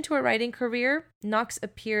addition to a writing career, Knox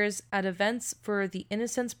appears at events for the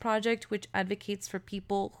Innocence Project, which advocates for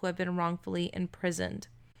people who have been wrongfully imprisoned.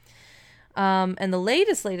 And the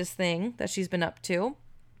latest thing that she's been up to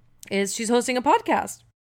is she's hosting a podcast.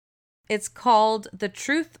 It's called The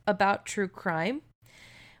Truth About True Crime,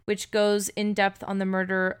 which goes in depth on the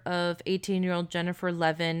murder of 18-year-old Jennifer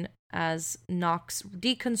Levin as Knox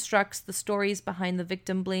deconstructs the stories behind the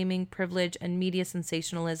victim-blaming, privilege, and media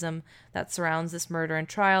sensationalism that surrounds this murder and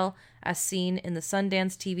trial, as seen in the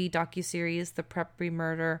Sundance TV docuseries The Prepry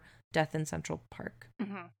Murder, Death in Central Park.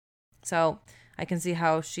 Mm-hmm. So I can see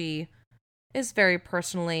how she is very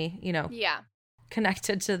personally,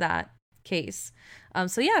 connected to that case.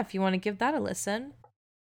 So yeah, if you want to give that a listen,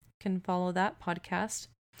 you can follow that podcast.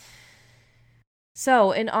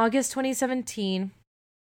 So in August 2017,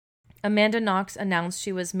 Amanda Knox announced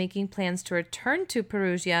she was making plans to return to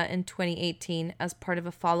Perugia in 2018 as part of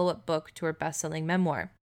a follow-up book to her best-selling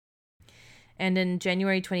memoir. And in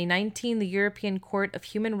January 2019, the European Court of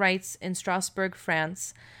Human Rights in Strasbourg,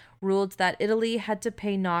 France, ruled that Italy had to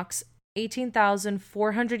pay Knox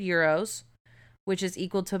 18,400 euros, which is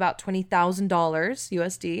equal to about $20,000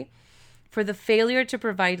 USD, for the failure to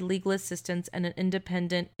provide legal assistance and an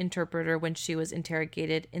independent interpreter when she was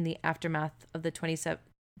interrogated in the aftermath of the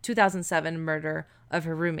 2007 murder of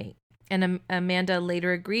her roommate. And Amanda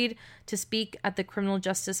later agreed to speak at the Criminal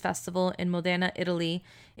Justice Festival in Modena, Italy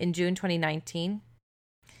in June 2019,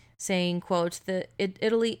 saying, quote, "The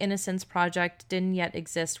Italy Innocence Project didn't yet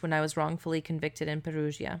exist when I was wrongfully convicted in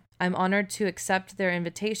Perugia. I'm honored to accept their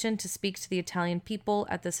invitation to speak to the Italian people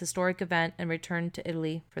at this historic event and return to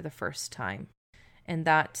Italy for the first time." And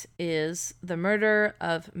that is the murder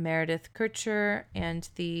of Meredith Kercher and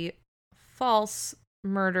the false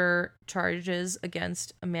murder charges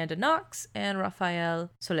against Amanda Knox and Rafael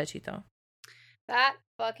Solecito. That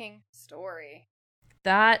fucking story.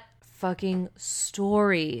 That fucking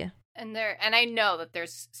story. And I know that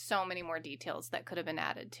there's so many more details that could have been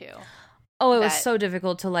added too. Oh, it was so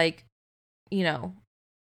difficult to, like, you know,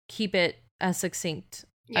 keep it as succinct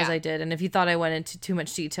as I did. And if you thought I went into too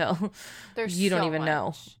much detail, you don't even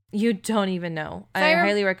know. You don't even know. So I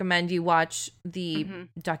highly recommend you watch the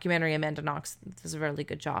documentary Amanda Knox. Does a really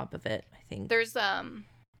good job of it, I think. There's a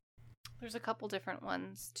couple different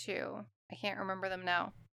ones too. I can't remember them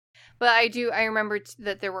now. But I remember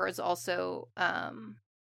that there was also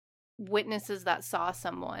witnesses that saw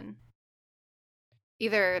someone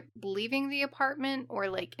either leaving the apartment or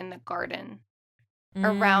like in the garden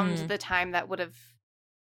around the time that would have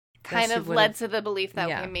kind of led to the belief that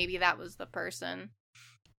okay, maybe that was the person.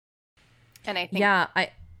 And I think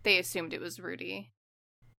they assumed it was Rudy.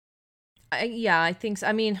 I think so.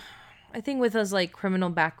 I mean, I think with his like criminal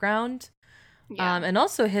background, and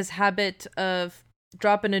also his habit of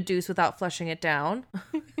dropping a deuce without flushing it down.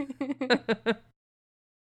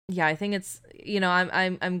 Yeah, I think it's, you know,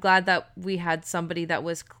 I'm glad that we had somebody that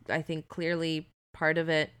was, I think, clearly part of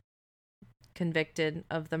it, convicted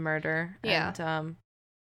of the murder and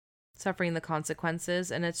suffering the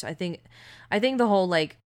consequences. And it's, I think the whole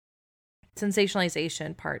like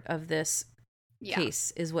sensationalization part of this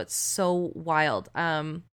case is what's so wild.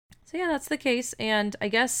 So yeah, that's the case. And I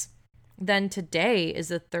guess then today is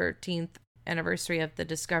the 13th anniversary of the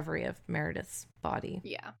discovery of Meredith's body.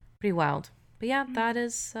 Yeah. Pretty wild. But yeah,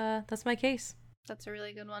 that's my case. That's a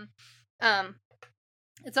really good one.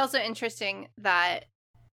 It's also interesting that,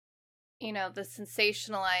 you know, the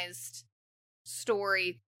sensationalized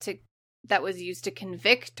story that was used to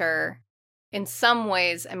convict her, in some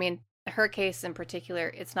ways, I mean, her case in particular,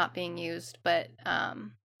 it's not being used, but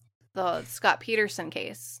the Scott Peterson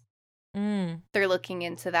case, they're looking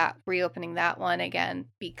into that, reopening that one again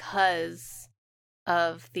because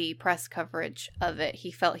of the press coverage of it.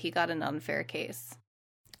 He felt he got an unfair case.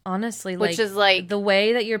 Honestly, which is like the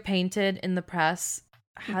way that you're painted in the press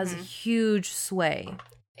has a huge sway.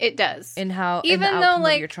 It does. In how even in the though outcome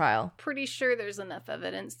like of your trial. Pretty sure there's enough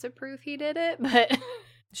evidence to prove he did it, but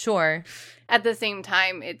sure. At the same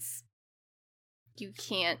time, it's you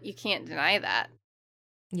can't deny that.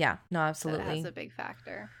 Yeah, no, absolutely. That has a big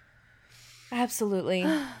factor. Absolutely.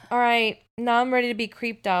 All right. Now I'm ready to be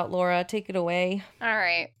creeped out, Laura. Take it away. All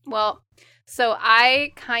right. Well, so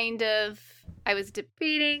I was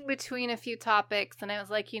debating between a few topics, and I was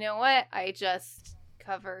like, you know what? I just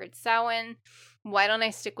covered Samhain. Why don't I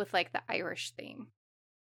stick with like the Irish theme?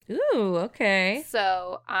 Ooh, okay.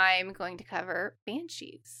 So I'm going to cover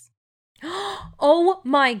Banshees. Oh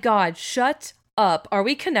my God. Shut up. Are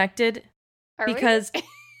we connected? Because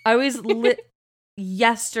I was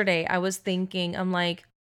yesterday I was thinking, I'm like,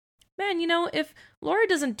 man, you know, if Laura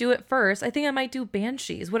doesn't do it first, I think I might do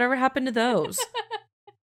Banshees. Whatever happened to those?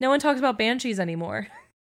 No one talks about Banshees anymore.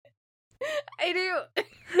 I do.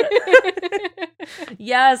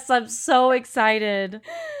 Yes, I'm so excited.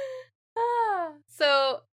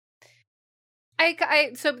 So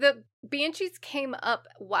the Banshees came up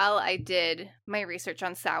while I did my research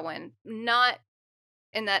on Samhain, not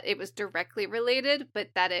in that it was directly related, but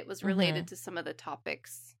that it was related to some of the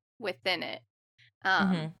topics within it.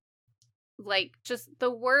 Like just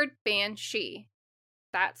the word banshee,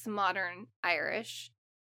 that's modern Irish.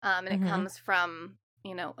 And it comes from,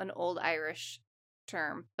 you know, an old Irish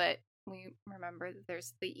term, but we remember that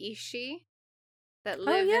there's the Ishi that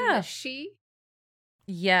live in the she.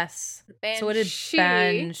 Yes. So what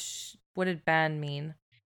did ban mean?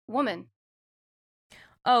 Woman.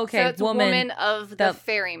 Oh, okay. So it's woman of the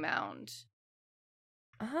fairy mound.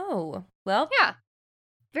 Oh, well. Yeah.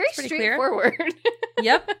 Very straightforward.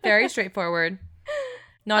 Yep. Very straightforward.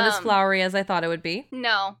 Not as flowery as I thought it would be.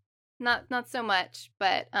 No, not so much,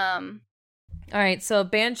 but all right, so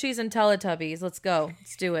Banshees and Teletubbies. Let's go.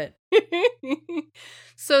 Let's do it.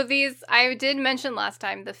 So these, I did mention last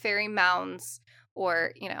time, the fairy mounds,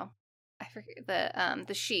 or, you know, I forget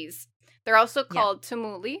the shees. They're also called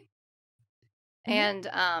Tumuli. And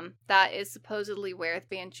that is supposedly where the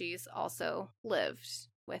Banshees also lived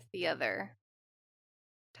with the other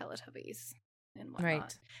Teletubbies and whatnot.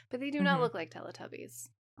 Right. But they do not look like Teletubbies.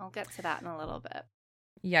 I'll get to that in a little bit.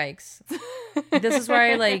 Yikes. This is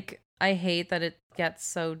where I hate that it gets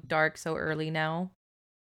so dark so early now.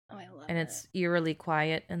 Oh, I love it. And it's eerily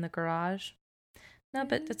quiet in the garage. No,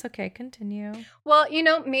 but it's okay. Continue. Well, you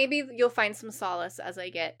know, maybe you'll find some solace as I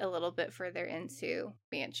get a little bit further into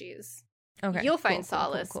Banshees. Okay. You'll find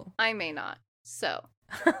solace. Cool. I may not. So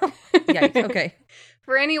Yikes. Okay.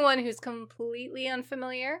 For anyone who's completely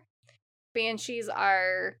unfamiliar, banshees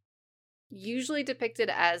are usually depicted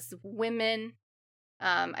as women.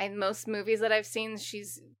 In most movies that I've seen,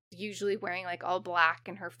 she's usually wearing like all black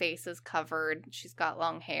and her face is covered. She's got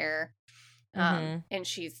long hair. And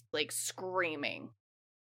she's like screaming.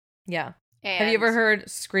 Yeah. And... Have you ever heard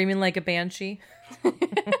screaming like a banshee?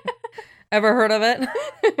 Ever heard of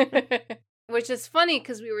it? Which is funny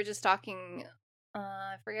because we were just talking,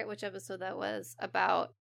 I forget which episode that was,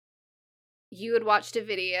 about you had watched a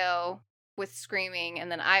video with screaming,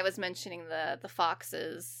 and then I was mentioning the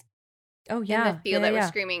foxes. Oh, yeah. In the field that were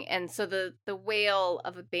screaming. And so the wail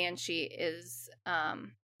of a banshee is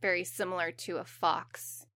very similar to a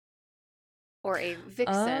fox or a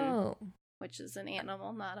vixen, which is an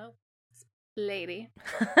animal, not a lady.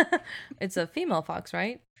 It's a female fox,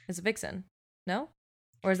 right? It's a vixen. No?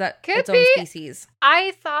 Or is that Could its be. own species?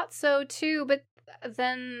 I thought so too, but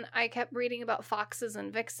then I kept reading about foxes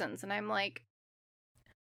and vixens, and I'm like...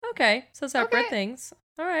 Okay, so separate things.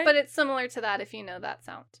 All right. But it's similar to that if you know that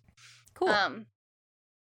sound. Cool.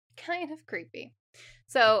 Kind of creepy.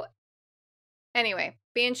 So, anyway,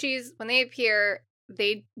 banshees, when they appear,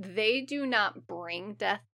 they do not bring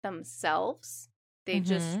death themselves. They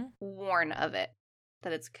just warn of it,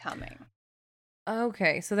 that it's coming.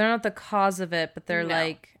 Okay, so they're not the cause of it, but they're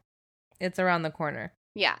like, it's around the corner.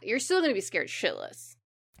 Yeah, you're still going to be scared shitless.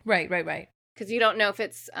 Right. Because you don't know if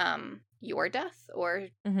it's your death or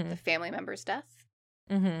the family member's death.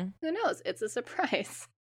 Who knows? It's a surprise.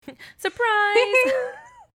 Surprise!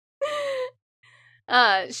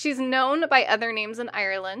 She's known by other names in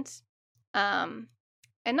Ireland. And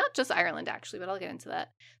not just Ireland, actually, but I'll get into that.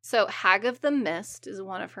 So, Hag of the Mist is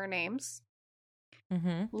one of her names.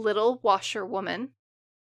 Little Washerwoman.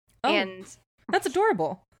 Oh, and that's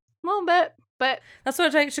adorable. A little bit, but... That's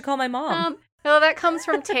what I should call my mom. No, that comes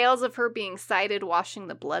from tales of her being sighted washing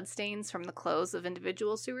the bloodstains from the clothes of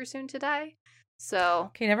individuals who were soon to die. So...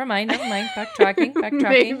 Okay, never mind. Backtracking.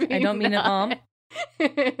 I don't mean it, Mom.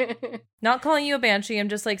 Not calling you a banshee. I'm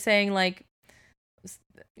just like saying, like,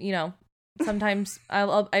 you know, sometimes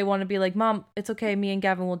I want to be like, Mom, it's okay. Me and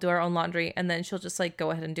Gavin will do our own laundry. And then she'll just like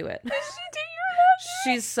go ahead and do it. Does she do your laundry?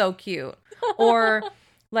 She's so cute. Or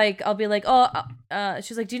like, I'll be like,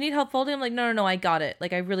 she's like, do you need help folding? I'm like, no, I got it.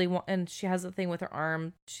 Like, I really want, and she has a thing with her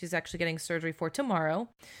arm. She's actually getting surgery for tomorrow.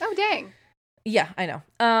 Oh, dang. Yeah, I know.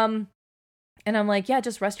 And I'm like, yeah,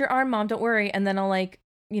 just rest your arm, Mom. Don't worry. And then I'll like,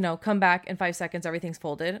 you know, come back in 5 seconds. Everything's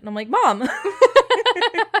folded. And I'm like, Mom. No,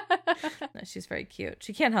 she's very cute.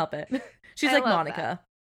 She can't help it. She's like Monica. That.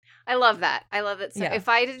 I love that. I love it. So if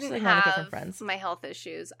I didn't like have my health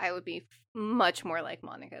issues, I would be much more like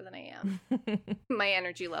Monica than I am. My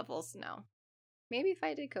energy levels, no. Maybe if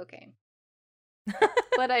I did cocaine.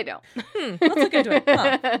 But I don't. Let's look into it.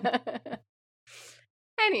 Huh.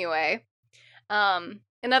 Anyway,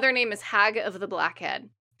 another name is Hag of the Blackhead.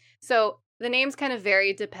 So the names kind of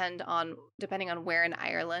vary depending on where in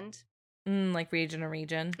Ireland. Like region to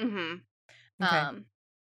region. Okay.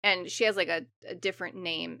 And she has like a different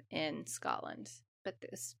name in Scotland, but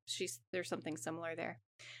there's something similar there.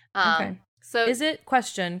 Okay. So is it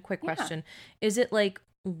quick question. Is it like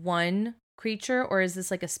one creature or is this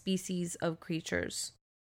like a species of creatures?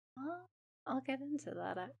 I'll get into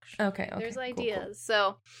that actually. Okay. There's cool, ideas.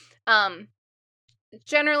 Cool. So,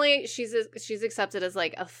 generally she's accepted as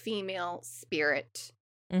like a female spirit.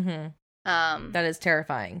 That is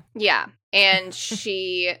terrifying. Yeah. And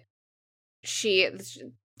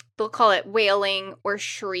they'll call it wailing or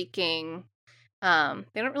shrieking. They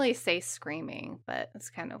don't really say screaming, but that's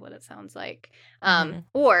kind of what it sounds like.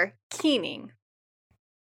 Or keening.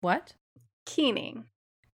 What? Keening.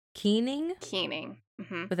 Keening? Keening.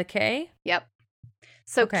 With a K? Yep.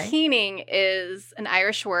 So keening is an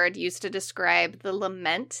Irish word used to describe the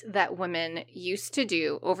lament that women used to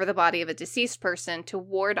do over the body of a deceased person to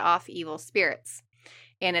ward off evil spirits.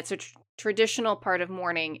 And it's a traditional part of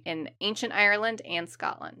mourning in ancient Ireland and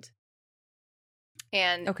Scotland.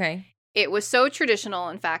 And it was so traditional,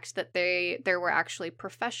 in fact, that there were actually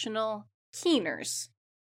professional keeners.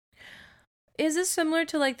 Is this similar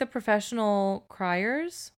to like the professional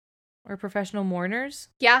criers or professional mourners?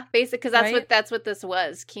 Yeah, basically, because that's what this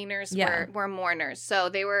was. Keeners were mourners, so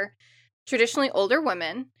they were traditionally older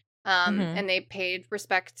women. And they paid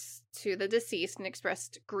respects to the deceased and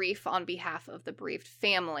expressed grief on behalf of the bereaved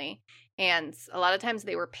family. And a lot of times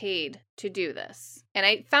they were paid to do this. And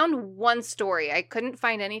I found one story. I couldn't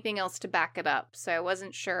find anything else to back it up, so I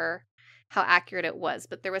wasn't sure how accurate it was.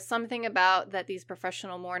 But there was something about that these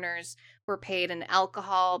professional mourners were paid in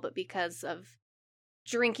alcohol, but because of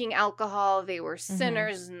drinking alcohol. They were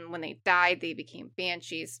sinners, and when they died, they became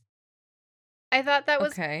banshees. I thought that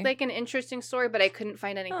was like an interesting story, but I couldn't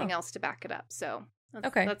find anything else to back it up. So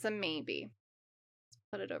that's a maybe. Let's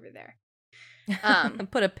put it over there.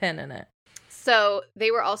 Put a pin in it. So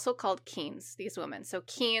they were also called Keens, these women. So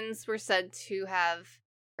Keens were said to have,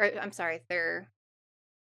 or I'm sorry, they're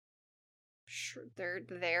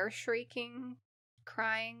shrieking,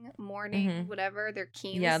 crying, mourning, whatever. They're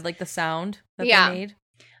Keens. Yeah, like the sound that they made.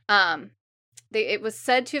 It was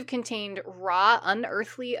said to have contained raw,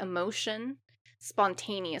 unearthly emotion,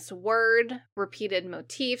 spontaneous word, repeated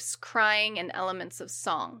motifs, crying, and elements of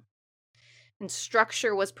song. And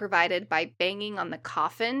structure was provided by banging on the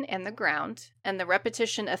coffin and the ground, and the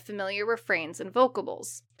repetition of familiar refrains and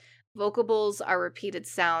vocables. Vocables are repeated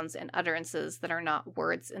sounds and utterances that are not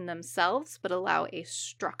words in themselves, but allow a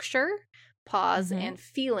structure, pause, and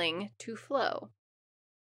feeling to flow.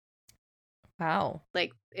 Wow.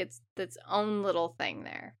 Like, it's its own little thing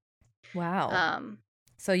there. Wow.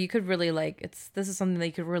 So you could really, this is something that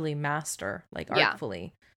you could really master,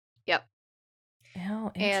 artfully. Yep.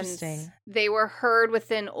 Oh, interesting. And they were heard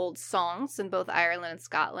within old songs in both Ireland and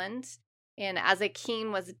Scotland. And as a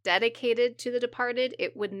keen was dedicated to the departed,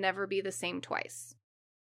 it would never be the same twice.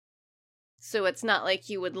 So it's not like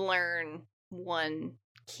you would learn one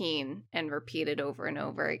keen and repeat it over and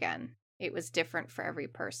over again. It was different for every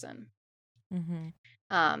person. Mm-hmm.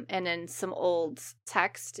 And in some old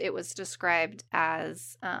text, it was described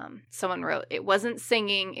as, someone wrote, it wasn't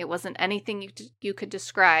singing, it wasn't anything you could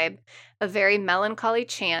describe, a very melancholy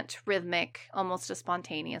chant, rhythmic, almost a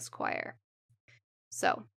spontaneous choir.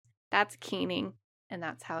 So that's keening, and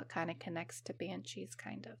that's how it kind of connects to banshees,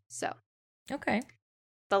 kind of. So, okay.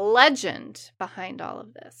 The legend behind all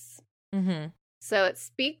of this. Mm-hmm. So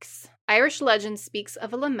Irish legend speaks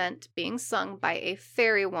of a lament being sung by a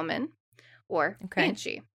fairy woman, or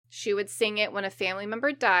banshee. She would sing it when a family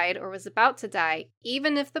member died or was about to die,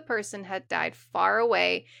 even if the person had died far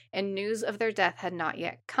away and news of their death had not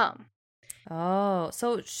yet come. Oh,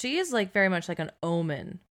 so she is very much like an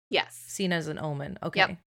omen. Yes. Seen as an omen. Okay.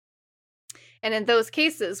 Yep. And in those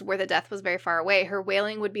cases where the death was very far away, her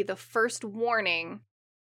wailing would be the first warning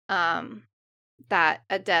that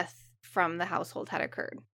a death from the household had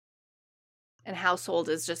occurred. And household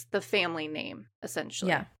is just the family name, essentially.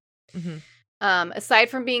 Yeah. Mm-hmm.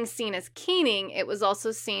 Aside from being seen as keening, it was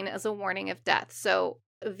also seen as a warning of death. So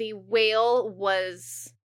the wail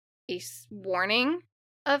was a warning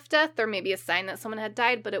of death, or maybe a sign that someone had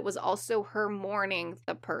died, but it was also her mourning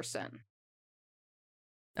the person.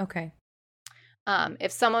 Okay.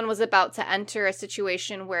 If someone was about to enter a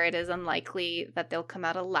situation where it is unlikely that they'll come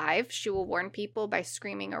out alive, she will warn people by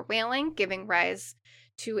screaming or wailing, giving rise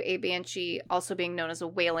to a banshee also being known as a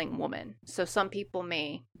wailing woman. So some people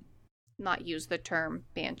may not use the term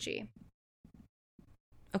banshee.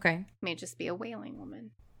 Okay. It may just be a wailing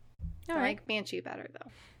woman. All I right. like banshee better,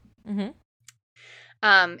 though.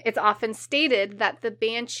 Mm-hmm. It's often stated that the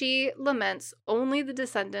banshee laments only the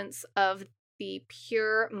descendants of the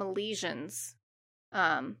pure Milesians,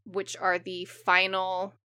 which are the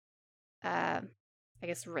final,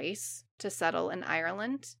 race to settle in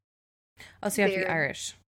Ireland. Oh, so you have to be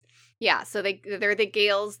Irish. Yeah, so they're the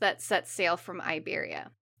Gaels that set sail from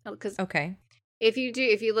Iberia. Okay. If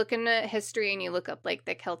you look into history and you look up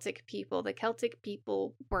the Celtic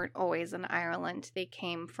people weren't always in Ireland. They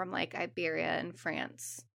came from Iberia and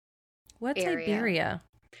France. What's area. Iberia?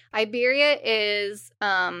 Iberia is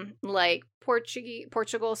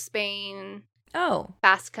Portugal, Spain. Oh.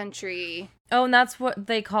 Basque Country. Oh, and that's what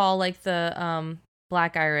they call the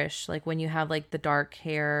Black Irish, when you have the darker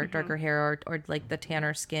hair or the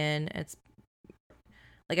tanner skin. It's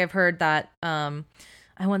I've heard that.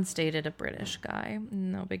 I once dated a British guy.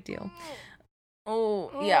 No big deal.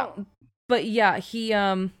 Oh, yeah. But yeah, he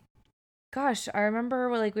gosh, I remember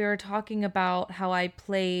we were talking about how I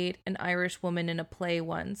played an Irish woman in a play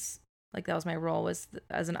once. That was my role, was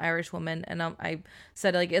as an Irish woman, and I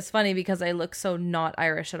said it's funny because I look so not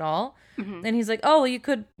Irish at all. Mm-hmm. And he's like, "Oh, well, you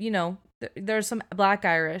could, there's some Black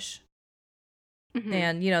Irish." Mm-hmm.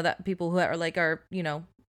 And that people who are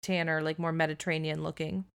tan or more Mediterranean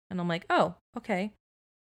looking. And I'm like, "Oh, okay.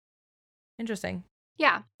 Interesting."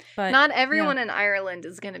 Yeah. But not everyone in Ireland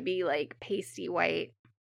is going to be pasty white,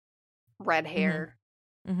 red hair.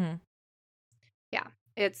 Mm-hmm. Yeah.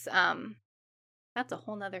 It's that's a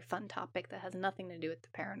whole nother fun topic that has nothing to do with the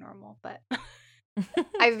paranormal, but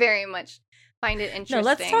I very much find it interesting. No,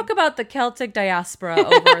 let's talk about the Celtic diaspora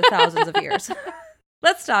over thousands of years.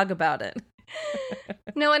 Let's talk about it.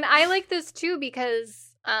 No, and I like this too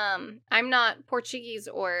because I'm not Portuguese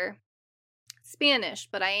or Spanish,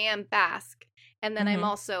 but I am Basque. And then I'm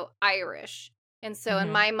also Irish. And so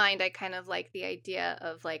in my mind, I kind of like the idea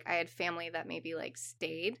of like I had family that maybe like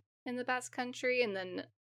stayed in the Basque Country, and then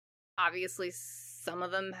obviously some of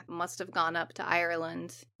them must have gone up to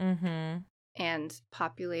Ireland and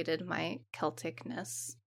populated my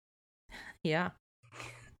Celticness. Yeah.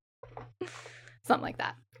 Something like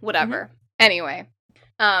that. Whatever. Anyway,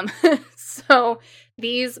 so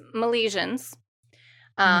these Milesians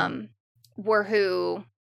were who...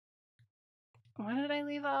 Why did I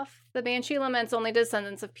leave off? The Banshee laments only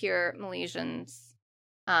descendants of pure Milesians,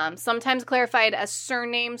 sometimes clarified as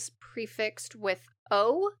surnames prefixed with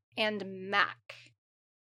O and Mac.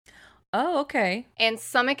 Oh, okay. And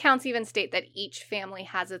some accounts even state that each family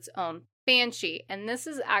has its own Banshee. And this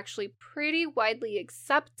is actually pretty widely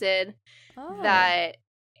accepted that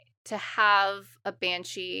to have a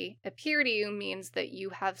Banshee appear to you means that you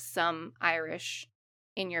have some Irish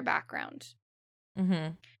in your background. Okay.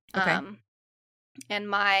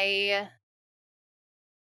 And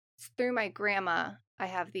through my grandma, I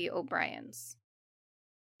have the O'Briens.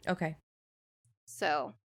 Okay.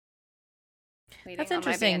 So, that's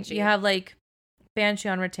interesting. You have like Banshee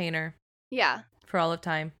on retainer. Yeah. For all of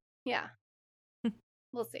time. Yeah.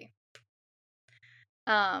 We'll see.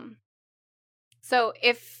 So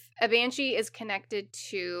if a Banshee is connected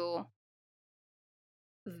to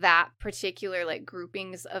that particular like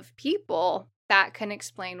groupings of people, that can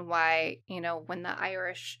explain why, when the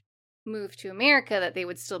Irish moved to America, that they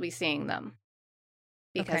would still be seeing them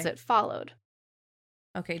because it followed.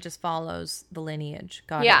 Okay, just follows the lineage.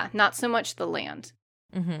 Got it. Yeah, not so much the land.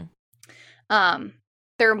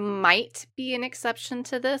 There might be an exception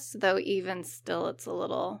to this, though even still it's a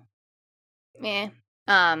little meh.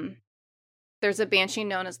 There's a banshee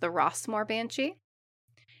known as the Rossmore Banshee,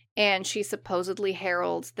 and she supposedly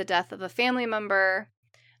heralds the death of a family member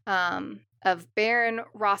of Baron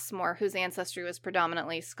Rossmore, whose ancestry was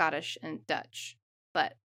predominantly Scottish and Dutch.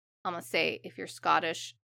 But I'm going to say, if you're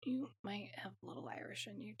Scottish, you might have a little Irish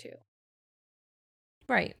in you too.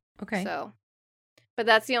 Right. Okay. So, but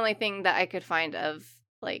that's the only thing that I could find of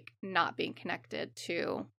like not being connected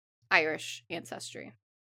to Irish ancestry.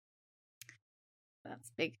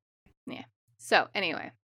 That's big. Yeah. So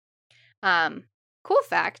anyway, cool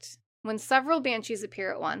fact: when several banshees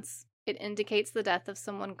appear at once, it indicates the death of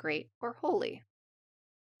someone great or holy.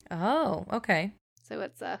 Oh, okay. So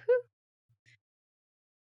it's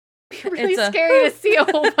really scary to see a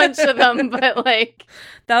whole bunch of them, but like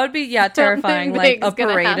that would be terrifying, like a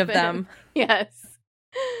parade of them. Yes.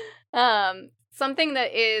 Something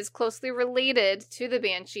that is closely related to the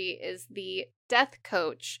banshee is the death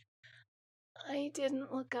coach. I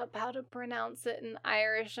didn't look up how to pronounce it in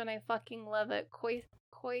Irish, and I fucking love it. Koi.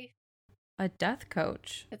 A death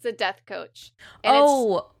coach. It's a death coach.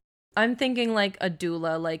 And I'm thinking like a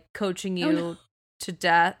doula, like coaching you to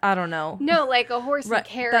death. I don't know. No, like a horse and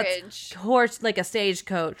carriage. Horse, like a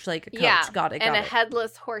stagecoach, like a coach. Yeah, got it. And a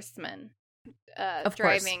headless horseman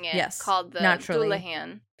driving it, called the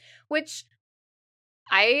Doulahan, which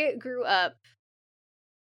I grew up.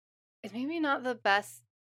 It's maybe not the best.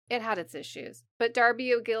 It had its issues, but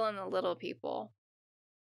Darby O'Gill and the Little People.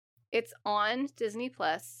 It's on Disney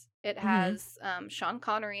Plus. It has Sean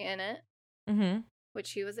Connery in it,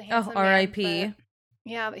 which he was a handsome man. R.I.P.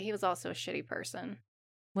 Yeah, but he was also a shitty person.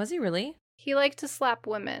 Was he really? He liked to slap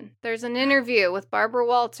women. There's an interview with Barbara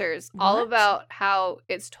Walters all about how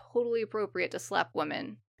it's totally appropriate to slap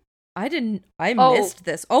women. I missed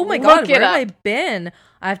this. Oh my God, where have I been?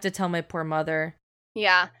 I have to tell my poor mother.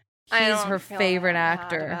 Yeah. He's her favorite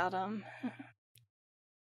actor. About him.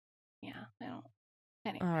 Yeah, I don't.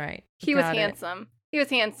 Anyway. All right. He was handsome. He was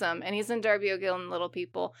handsome, and he's in Darby O'Gill and Little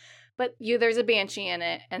People. But there's a banshee in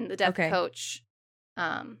it, and the death coach.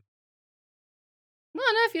 No,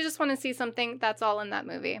 if you just want to see something, that's all in that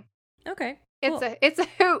movie. Okay. Cool. It's a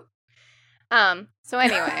hoot. So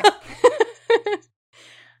anyway.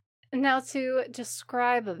 Now to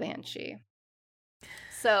describe a banshee.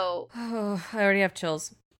 So I already have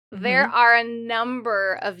chills. There are a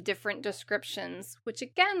number of different descriptions, which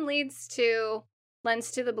again lends to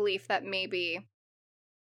the belief that maybe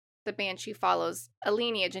the banshee follows a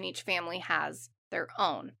lineage and each family has their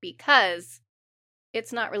own, because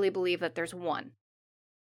it's not really believed that there's one.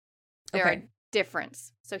 There are different.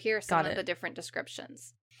 So here are some of the different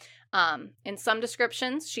descriptions. In some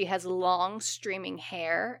descriptions, she has long streaming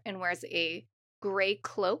hair and wears a gray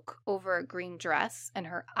cloak over a green dress, and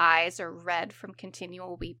her eyes are red from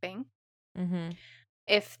continual weeping.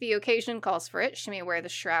 If the occasion calls for it, she may wear the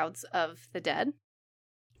shrouds of the dead.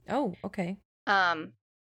 Oh, okay.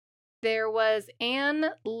 There was Anne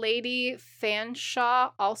Lady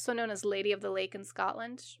Fanshawe, also known as Lady of the Lake in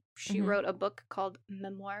Scotland. She wrote a book called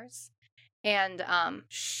Memoirs. And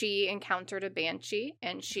she encountered a banshee,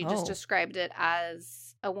 and she just described it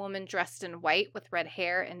as a woman dressed in white with red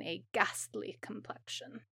hair and a ghastly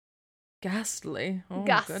complexion. Ghastly? Oh,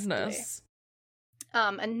 ghastly. Goodness.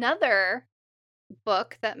 Another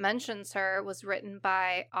book that mentions her was written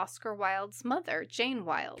by Oscar Wilde's mother, Jane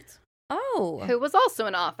Wilde. Oh. Who was also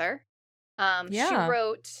an author. Yeah. She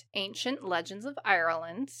wrote Ancient Legends of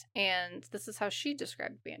Ireland, and this is how she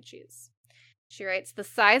described banshees. She writes, the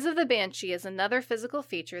size of the banshee is another physical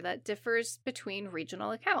feature that differs between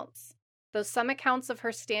regional accounts. Though some accounts of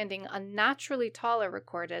her standing unnaturally tall are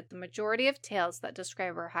recorded, the majority of tales that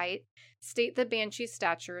describe her height state the banshee's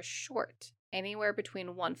stature is short, anywhere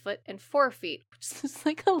between 1 foot and 4 feet, which is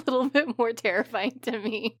like a little bit more terrifying to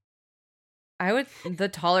me. The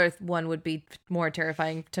taller one would be more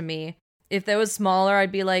terrifying to me. If it was smaller,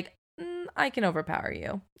 I'd be like, I can overpower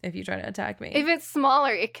you if you try to attack me. If it's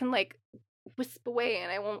smaller, it can like wisp away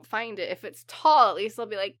and I won't find it. If it's tall, at least I'll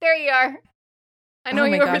be like, there you are. I know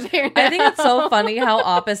you over there now. I think it's so funny how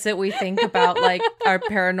opposite we think about like our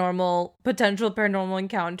potential paranormal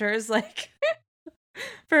encounters. Like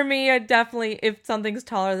for me, I definitely, if something's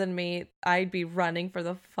taller than me, I'd be running for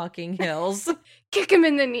the fucking hills. Kick him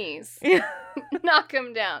in the knees. Knock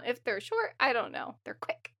him down. If they're short, I don't know. They're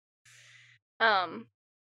quick.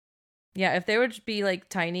 Yeah, if they would be like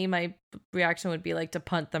tiny, my reaction would be like to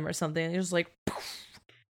punt them or something. And just like, poof.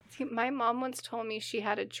 See, my mom once told me she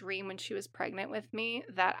had a dream when she was pregnant with me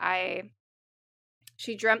that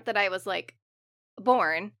she dreamt that I was like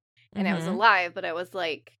born and I was alive, but I was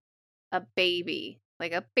like a baby,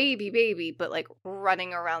 but like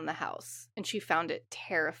running around the house. And she found it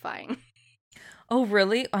terrifying. Oh,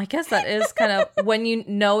 really? I guess that is kind of when you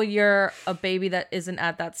know you're a baby that isn't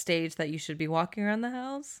at that stage that you should be walking around the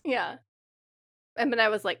house. Yeah. But I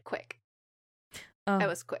was like quick. Oh, I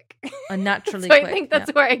was quick. Unnaturally so quick. I think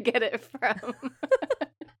that's where I get it from.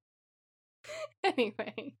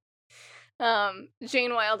 Anyway.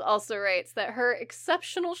 Jane Wilde also writes that her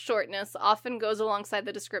exceptional shortness often goes alongside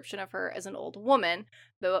the description of her as an old woman,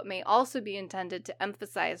 though it may also be intended to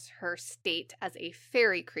emphasize her state as a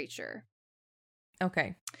fairy creature.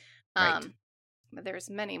 Okay. Right. But there's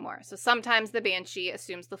many more. So sometimes the banshee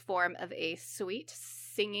assumes the form of a sweet,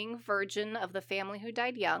 singing virgin of the family who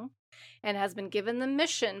died young and has been given the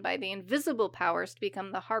mission by the invisible powers to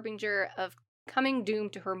become the harbinger of coming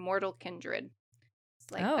doom to her mortal kindred.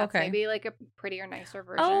 It's like that's maybe like a prettier, nicer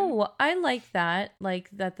version. Oh, I like that.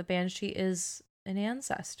 Like that the banshee is an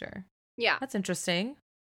ancestor. Yeah. That's interesting.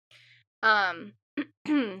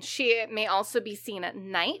 She may also be seen at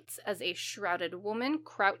night as a shrouded woman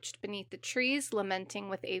crouched beneath the trees, lamenting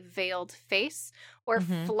with a veiled face, or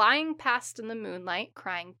flying past in the moonlight,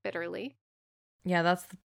 crying bitterly. Yeah, those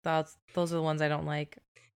are the ones I don't like.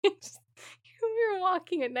 You're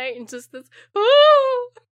walking at night and just this,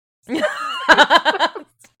 oh!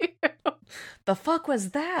 The fuck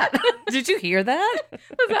was that? Did you hear that?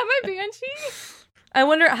 Was that my banshee? I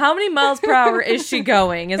wonder how many miles per hour is she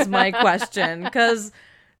going is my question. Because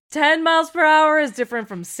 10 miles per hour is different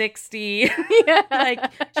from 60. Yeah. Like,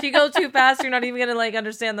 she goes too fast, you're not even going to, like,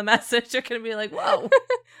 understand the message. You're going to be like, whoa.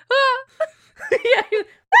 Yeah.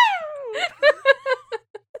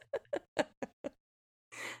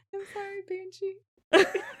 I'm sorry, Banshee.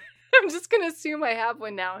 I'm just going to assume I have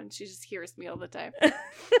one now, and she just hears me all the time.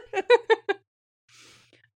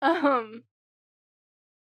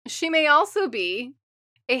 She may also be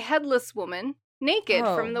a headless woman, naked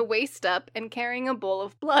from the waist up and carrying a bowl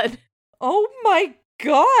of blood. Oh my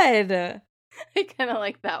god! I kind of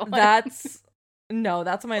like that one.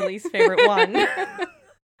 That's my least favorite one.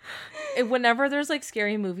 Whenever there's like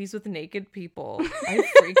scary movies with naked people, I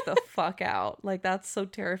freak the fuck out. Like that's so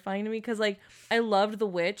terrifying to me because like I loved The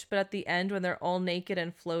Witch, but at the end when they're all naked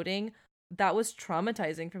and floating, that was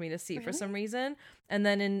traumatizing for me to see for some reason. And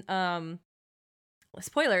then in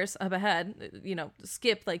spoilers up ahead,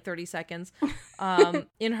 skip like 30 seconds.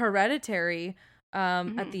 In Hereditary,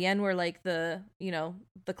 at the end where like the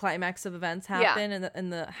climax of events happen in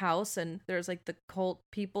the house and there's like the cult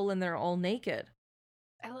people and they're all naked.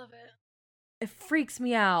 I love it. It freaks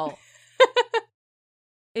me out.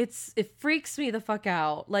 It freaks me the fuck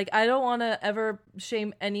out. Like I don't want to ever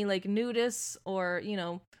shame any like nudists or,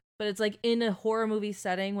 but it's like in a horror movie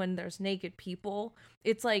setting when there's naked people,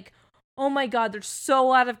 it's like, oh my god, they're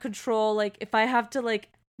so out of control. Like if I have to like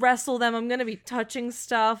wrestle them, I'm gonna be touching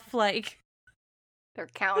stuff. Like they're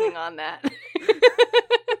counting on that.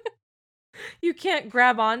 You can't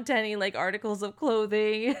grab onto any like articles of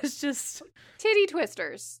clothing. It's just titty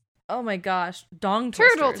twisters. Oh my gosh, dong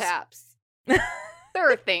twisters. Turtle taps.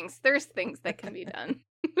 There's things that can be done.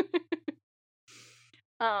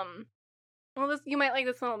 Well, you might like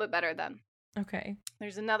this one a little bit better then. Okay.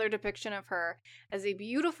 There's another depiction of her as a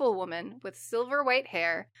beautiful woman with silver white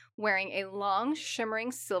hair, wearing a long,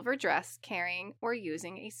 shimmering silver dress, carrying or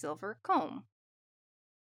using a silver comb.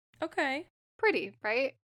 Okay. Pretty,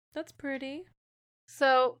 right? That's pretty.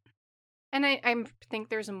 So, and I think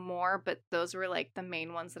there's more, but those were like the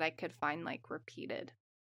main ones that I could find like repeated.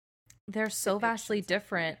 They're so vastly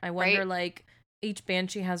different. I wonder, right? like, each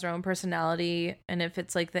banshee has her own personality, and if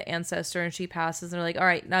it's like the ancestor and she passes, and they're like, all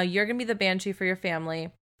right, now you're gonna be the banshee for your family.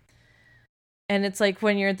 And it's like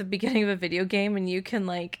when you're at the beginning of a video game and you can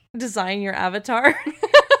like design your avatar.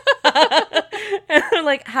 And they're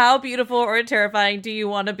like, how beautiful or terrifying do you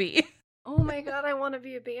want to be? Oh my god, I want to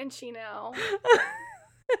be a banshee now.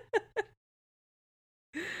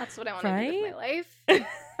 That's what I want to do with my life.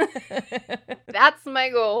 That's my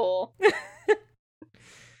goal.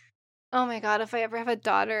 Oh my god, if I ever have a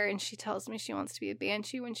daughter and she tells me she wants to be a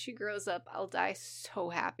banshee when she grows up, I'll die so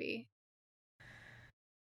happy.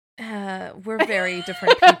 We're very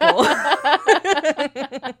different people.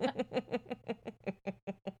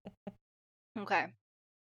 Okay.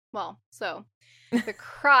 Well, so the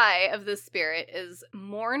cry of the spirit is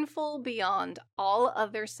mournful beyond all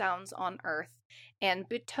other sounds on earth and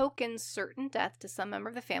betokens certain death to some member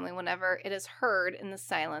of the family whenever it is heard in the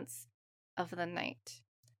silence of the night.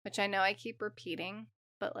 Which I know I keep repeating,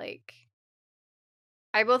 but like,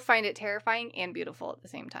 I both find it terrifying and beautiful at the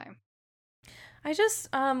same time. I just,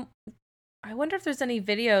 I wonder if there's any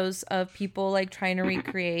videos of people like trying to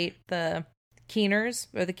recreate the keeners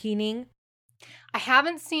or the keening. I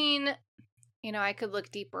haven't seen, I could look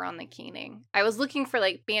deeper on the keening. I was looking for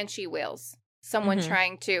like banshee wails, someone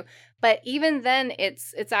trying to, but even then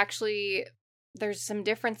it's actually, there's some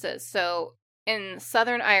differences. So in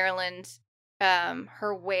Southern Ireland,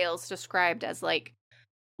 her wails described as like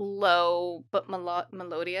low but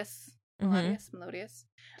melodious. Melodious.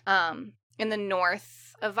 In the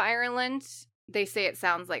north of Ireland, they say it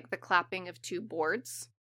sounds like the clapping of two boards,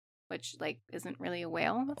 which like isn't really a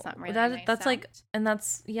wail. That's not really that's sound. like, and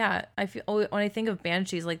that's I feel when I think of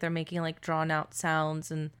banshees, like they're making like drawn out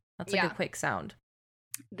sounds, and that's like a quick sound.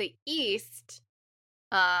 The east,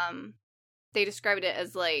 they described it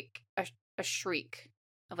as like a shriek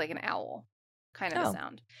of like an owl kind of a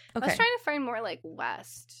sound. Okay. I was trying to find more like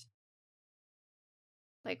west,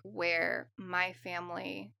 like where my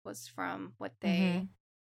family was from, what they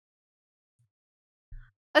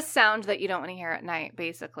a sound that you don't want to hear at night,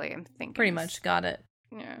 basically. I'm thinking pretty much got it.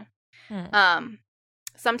 Yeah.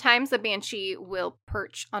 Sometimes a banshee will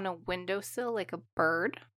perch on a windowsill like a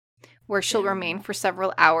bird, where she'll remain for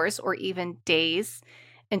several hours or even days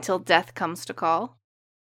until death comes to call.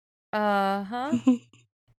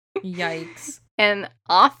 Yikes. And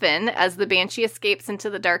often, as the banshee escapes into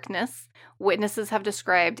the darkness, witnesses have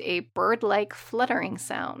described a bird-like fluttering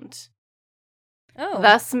sound. Oh.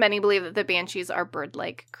 Thus, many believe that the banshees are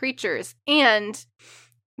bird-like creatures. And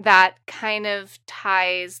that kind of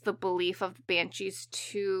ties the belief of banshees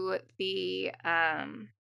to the, I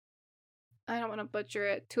don't want to butcher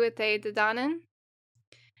it, Tuatha De Danann.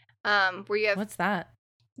 Where you have... What's that?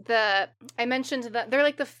 I mentioned that they're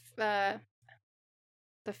like the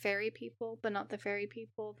fairy people, but not the fairy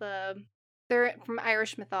people. They're from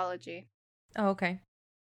Irish mythology. Oh, okay.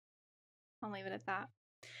 I'll leave it at that.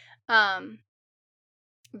 I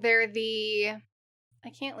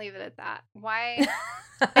can't leave it at that. Why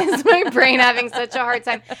is my brain having such a hard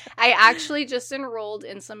time? I actually just enrolled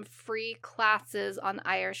in some free classes on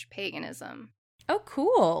Irish paganism. Oh,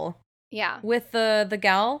 cool. Yeah. With the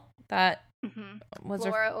gal that was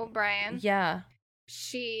Laura O'Brien. Yeah.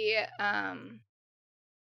 She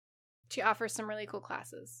offers some really cool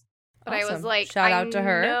classes. But Awesome. I was like, shout out to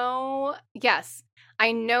her. Yes.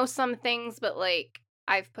 I know some things, but like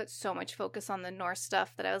I've put so much focus on the Norse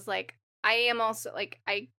stuff that I was like, I am also like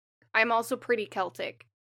I'm also pretty Celtic.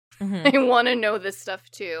 I want to know this stuff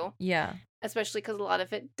too. Yeah. Especially because a lot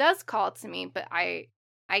of it does call to me, but I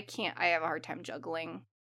can't. I have a hard time juggling.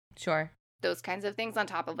 Sure. Those kinds of things on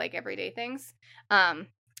top of like everyday things.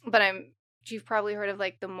 But you've probably heard of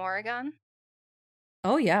like the Morrigan.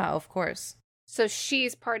 Oh yeah, of course. So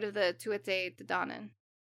she's part of the Tuatha De Danann.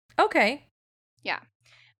 Okay. Yeah.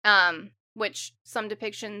 Which some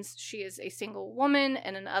depictions she is a single woman,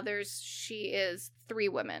 and in others she is 3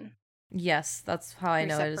 women. Yes, that's how I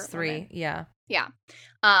know it is 3. Women. Yeah. Yeah.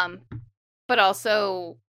 But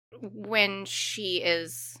also when she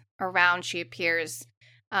is around, she appears.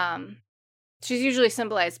 She's usually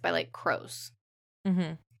symbolized by like crows.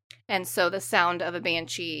 And so the sound of a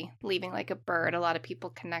banshee leaving like a bird, a lot of people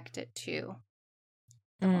connect it to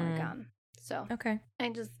the Morrigan. So Okay.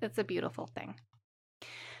 it's a beautiful thing.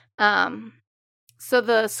 So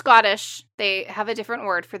the Scottish, they have a different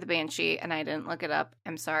word for the banshee, and I didn't look it up.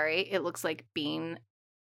 I'm sorry. It looks like bean.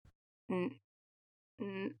 Nahi?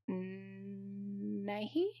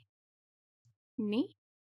 Ni?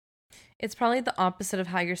 It's probably the opposite of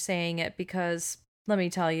how you're saying it because, let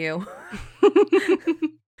me tell you,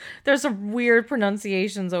 there's some weird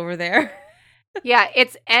pronunciations over there. Yeah,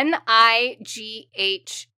 it's Nighe.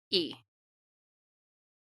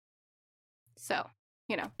 So,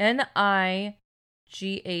 Nighe.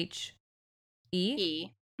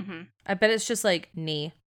 E. Mm-hmm. I bet it's just like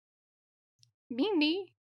knee. Beanie.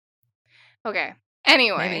 Okay.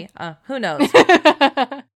 Anyway. Maybe. Who knows?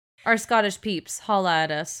 Our Scottish peeps, holla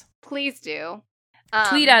at us. Please do.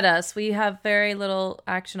 Tweet at us. We have very little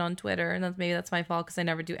action on Twitter, and maybe that's my fault because I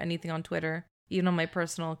never do anything on Twitter, even on my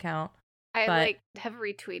personal account. I have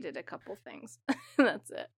retweeted a couple things. That's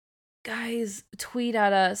it. Guys, tweet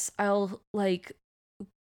at us. I'll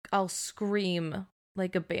scream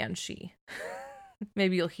like a banshee.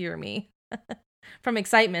 Maybe you'll hear me. From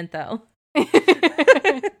excitement, though.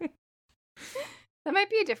 That might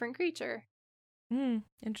be a different creature.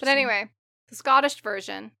 Interesting. But anyway, the Scottish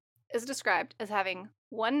version is described as having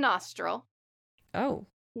one nostril. Oh.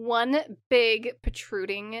 One big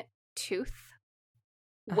protruding tooth.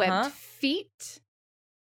 Webbed feet.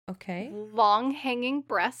 Okay. Long hanging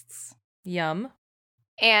breasts. Yum.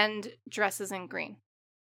 And dresses in green.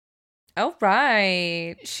 Oh,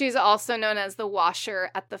 right. She's also known as the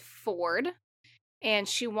washer at the ford. And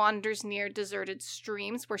she wanders near deserted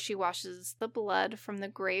streams where she washes the blood from the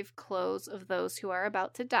grave clothes of those who are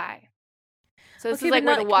about to die. So this is like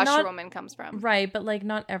where the washerwoman comes from. Right, but like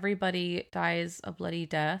not everybody dies a bloody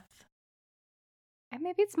death. And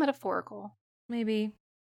maybe it's metaphorical. Maybe.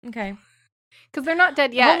 Okay. Because they're not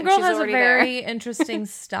dead yet. Homegirl has a very interesting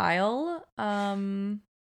style.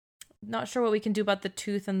 Not sure what we can do about the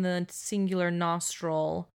tooth and the singular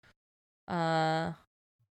nostril. But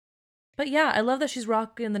yeah, I love that she's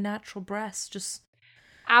rocking the natural breast. Just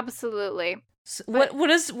absolutely.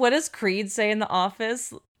 What does Creed say in The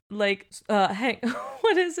Office? Like, hang.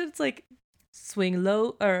 What is it? It's like swing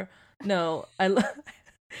low or no,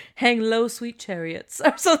 hang low, sweet chariots,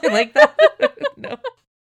 or something like that. No.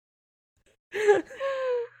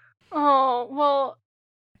 Oh well.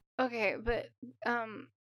 Okay, but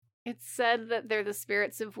it's said that they're the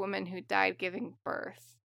spirits of women who died giving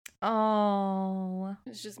birth. Oh.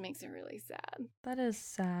 Which just makes it really sad. That is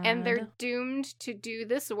sad. And they're doomed to do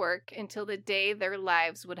this work until the day their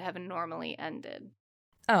lives would have normally ended.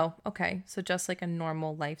 Oh, okay. So just like a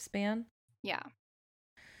normal lifespan? Yeah.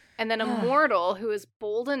 And then a mortal who is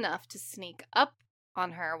bold enough to sneak up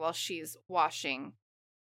on her while she's washing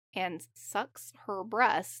and sucks her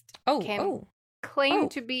breast can claim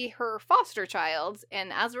to be her foster child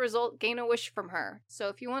and as a result gain a wish from her. So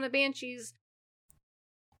if you want a banshee's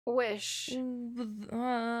wish,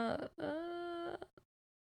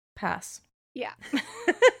 pass. Yeah.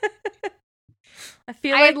 I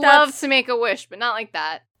feel like I'd love to make a wish, but not like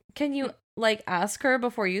that. Can you like ask her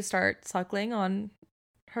before you start suckling on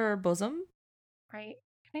her bosom? Right.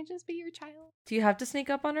 Can I just be your child? Do you have to sneak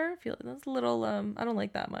up on her? I feel like that's a little I don't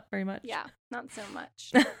like that very much. Yeah, not so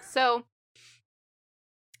much. So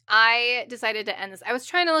I decided to end this. I was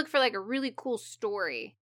trying to look for like a really cool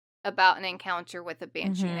story about an encounter with a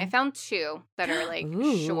banshee. And I found two that are like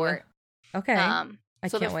short. Okay.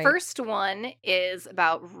 So the first one is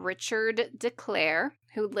about Richard de Clare,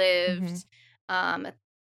 who lived at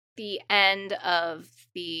the end of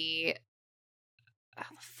the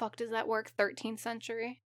how the fuck does that work? 13th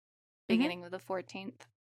century? Beginning of the 14th.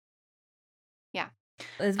 Yeah.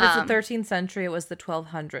 If it's the 13th century, it was the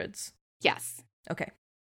 1200s. Yes. Okay.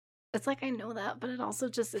 It's like I know that, but it also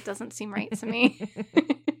just it doesn't seem right to me.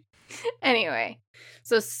 Anyway,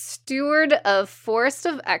 so steward of Forest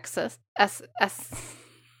of Essex.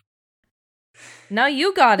 Now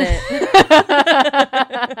you got it.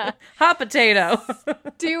 Hot potato.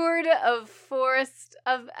 Steward of Forest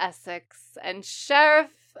of Essex and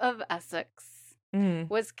Sheriff of Essex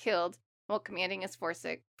was killed while commanding his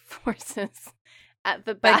forces at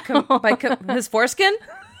the battle. By his foreskin?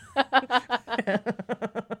 I'm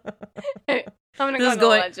going to go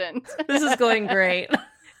legend. This is going great.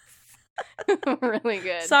 Really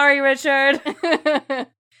good. Sorry, Richard.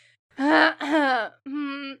 Okay.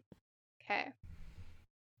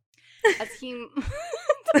 As he...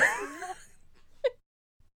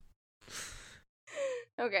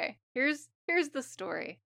 Okay, here's the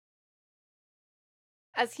story.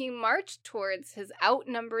 As he marched towards his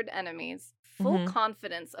outnumbered enemies, full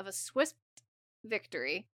confidence of a swift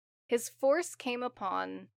victory, his force came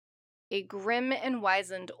upon a grim and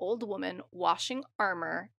wizened old woman washing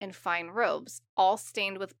armor in fine robes, all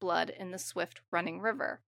stained with blood in the swift running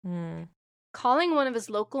river. Calling one of his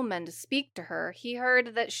local men to speak to her, he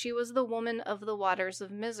heard that she was the woman of the waters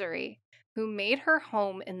of misery, who made her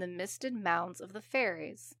home in the misted mounds of the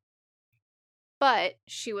fairies. But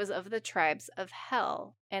she was of the tribes of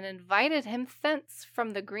hell, and invited him thence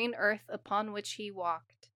from the green earth upon which he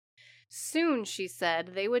walked. Soon, she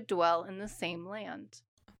said, they would dwell in the same land.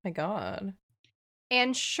 Oh my God.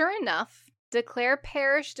 And sure enough, De Clare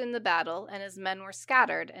perished in the battle, and his men were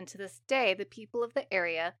scattered, and to this day the people of the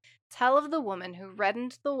area tell of the woman who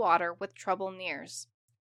reddened the water with trouble nears.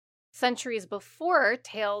 Centuries before,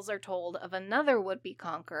 tales are told of another would-be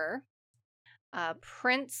conqueror,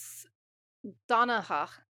 Prince Donahue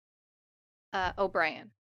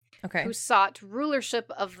O'Brien, who sought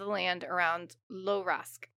rulership of the land around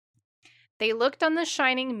Lowrask. They looked on the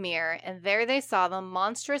shining mirror, and there they saw the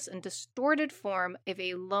monstrous and distorted form of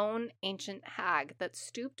a lone ancient hag that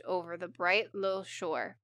stooped over the bright low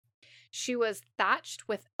shore. She was thatched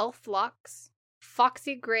with elf locks,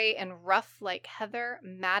 foxy gray and rough like heather,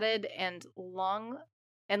 matted and long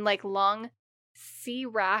sea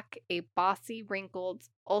rack, a bossy, wrinkled,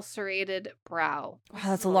 ulcerated brow. Wow,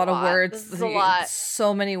 that's a lot of words. This is a lot.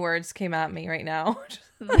 So many words came at me right now.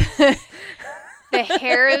 The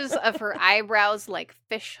hairs of her eyebrows like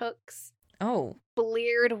fish hooks. Oh.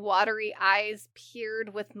 Bleared, watery eyes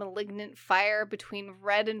peered with malignant fire between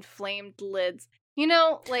red inflamed lids. You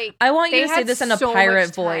know, like, I want you to say this in a so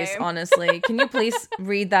pirate voice, honestly. Can you please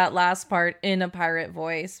read that last part in a pirate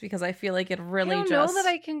voice? Because I feel like it really I don't know that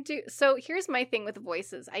I can do. So here's my thing with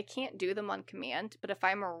voices. I can't do them on command, but if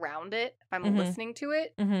I'm around it, if I'm listening to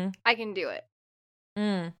it, I can do it.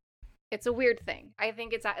 It's a weird thing. I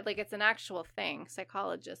think it's like it's an actual thing.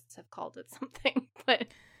 Psychologists have called it something. But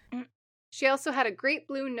she also had a great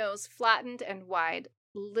blue nose, flattened and wide,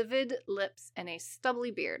 livid lips, and a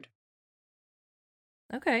stubbly beard.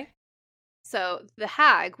 Okay. So the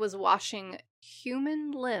hag was washing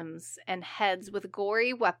human limbs and heads with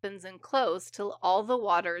gory weapons and clothes till all the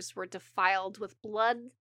waters were defiled with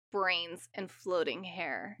blood, brains, and floating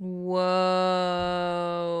hair. Whoa.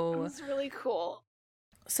 It was really cool.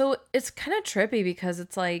 So it's kind of trippy because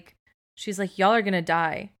it's like, she's like, y'all are going to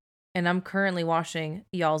die. And I'm currently washing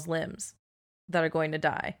y'all's limbs that are going to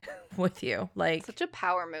die with you. Like, such a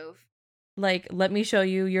power move. Like, let me show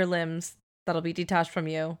you your limbs that'll be detached from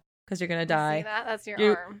you because you're going to die. See that? That's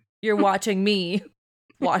your arm. You're watching me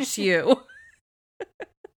wash you.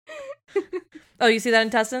 Oh, you see that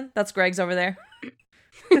intestine? That's Greg's over there.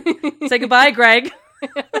 Say goodbye, Greg.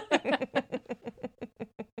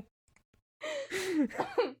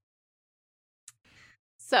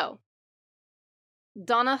 So,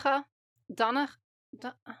 Donahue.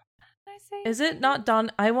 Is it not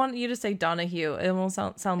Don? I want you to say Donahue. It almost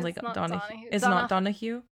sounds like Donahue. It's not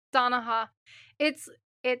Donahue. Donahue. It's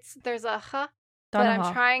there's a huh, but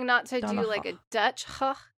I'm trying not to do like a Dutch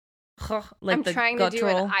huh. Like I'm trying to do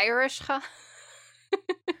an Irish huh.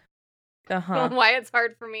 I don't know why it's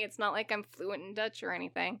hard for me. It's not like I'm fluent in Dutch or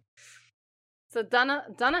anything. So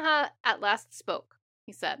Donahue at last spoke.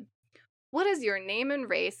 He said, "What is your name and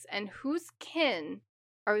race, and whose kin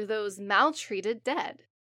are those maltreated dead?"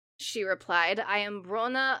 She replied, "I am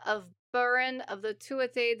Brona of Buren of the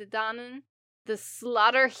Tuatha de Danann. The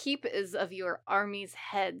slaughter heap is of your army's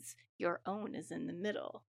heads. Your own is in the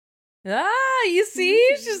middle." Ah, you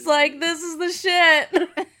see? She's like, this is the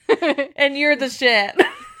shit. And you're the shit.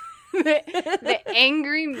 The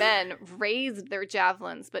angry men raised their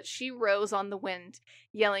javelins, but she rose on the wind,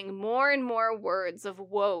 yelling more and more words of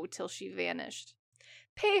woe till she vanished.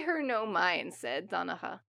 "Pay her no mind," said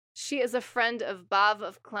Donahue. "She is a friend of Bav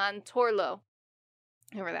of Clan Torlo."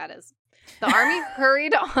 Whoever that is. The army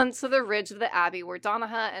hurried on to the ridge of the abbey, where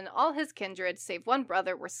Donahue and all his kindred, save one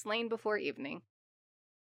brother, were slain before evening.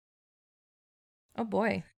 Oh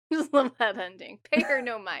boy. Just love that ending. Pay her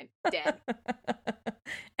no mind. Dead.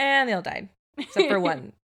 And they all died. Except for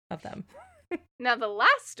one of them. Now the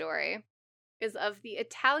last story is of the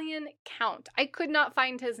Italian count. I could not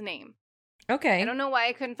find his name. Okay. I don't know why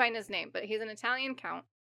I couldn't find his name, but he's an Italian count.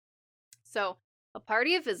 So, a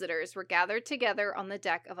party of visitors were gathered together on the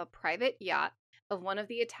deck of a private yacht of one of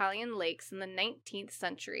the Italian lakes in the 19th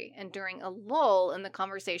century, and during a lull in the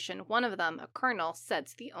conversation, one of them, a colonel, said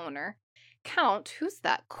to the owner, "Count, who's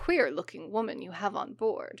that queer-looking woman you have on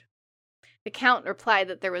board?" The count replied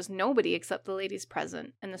that there was nobody except the ladies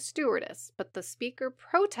present and the stewardess, but the speaker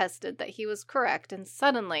protested that he was correct, and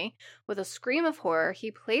suddenly, with a scream of horror,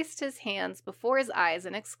 he placed his hands before his eyes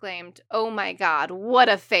and exclaimed, "Oh my God, what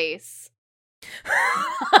a face!"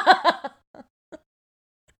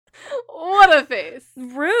 What a face.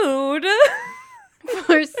 Rude.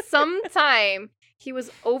 For some time, he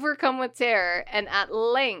was overcome with terror and at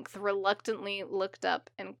length reluctantly looked up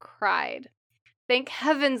and cried, "Thank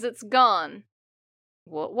heavens it's gone."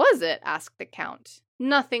 "What was it?" asked the Count.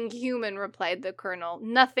 "Nothing human," replied the Colonel.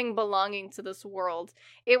 "Nothing belonging to this world.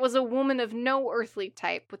 It was a woman of no earthly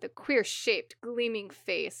type, with a queer-shaped, gleaming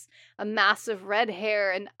face, a mass of red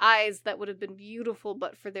hair, and eyes that would have been beautiful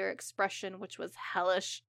but for their expression, which was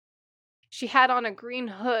hellish. She had on a green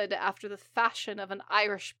hood after the fashion of an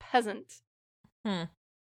Irish peasant." An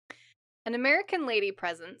American lady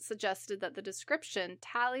present suggested that the description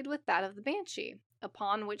tallied with that of the Banshee,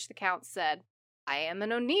 upon which the Count said, "I am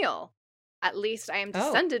an O'Neill. At least I am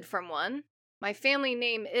descended from one. My family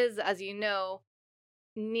name is, as you know,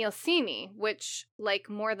 Nielsini, which, like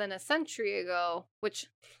more than a century ago, which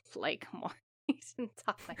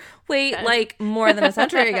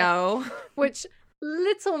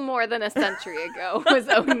little more than a century ago was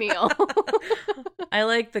O'Neill." I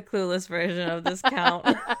like the clueless version of this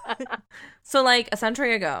Count. So, like, a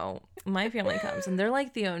century ago, my family comes, and they're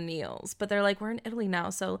like the O'Neills, but they're like, we're in Italy now,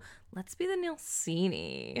 so let's be the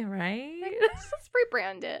Nielsini, right? Let's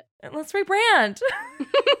rebrand it. Let's rebrand.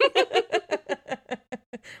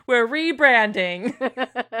 We're rebranding.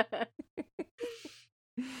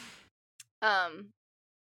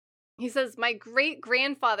 He says, "My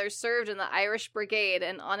great-grandfather served in the Irish Brigade,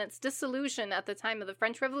 and on its dissolution at the time of the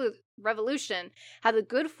French Revolution, had the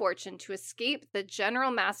good fortune to escape the general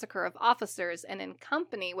massacre of officers, and in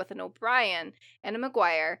company with an O'Brien and a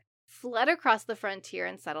Maguire, fled across the frontier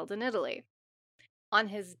and settled in Italy. On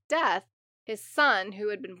his death, his son, who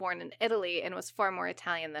had been born in Italy and was far more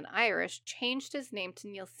Italian than Irish, changed his name to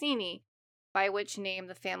Nielsini, by which name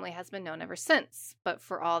the family has been known ever since. But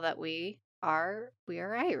for all that we are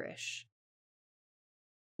Irish."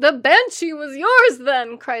 "The Banshee was yours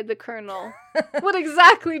then," cried the Colonel. "What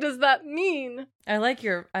exactly does that mean?" I like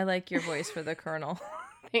your voice for the Colonel.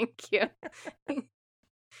 Thank you.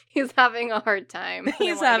 He's having a hard time.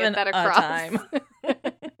 He's having a time.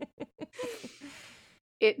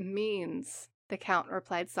 "It means," the Count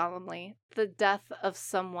replied solemnly, "the death of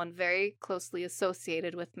someone very closely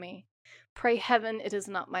associated with me. Pray heaven it is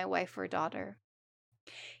not my wife or daughter."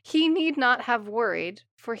 He need not have worried,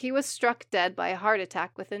 for he was struck dead by a heart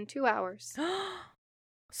attack within 2 hours.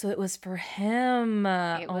 So it was for him.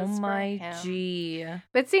 Oh my gee.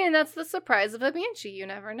 But see, and that's the surprise of a Banshee. You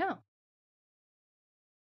never know.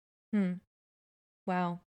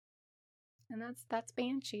 Wow. And that's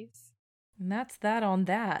Banshees. And that's that on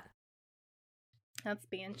that. That's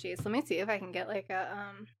Banshees. Let me see if I can get like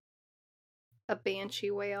a Banshee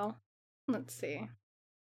wail. Let's see.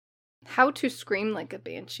 How to scream like a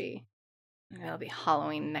Banshee. That'll be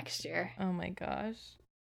Halloween next year. Oh my gosh.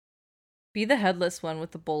 Be the headless one with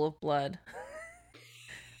the bowl of blood.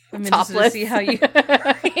 I'm interested to see how you...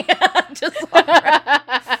 Yeah, just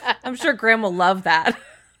I'm sure Graham will love that.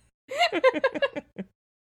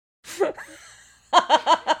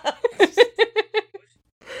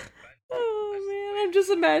 Oh man, I'm just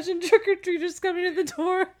imagining trick-or-treaters coming to the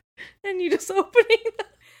door and you just opening them.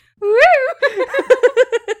 Woo!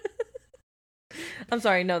 I'm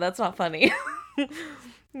sorry, no, that's not funny.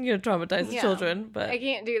 You're gonna traumatize the children, but I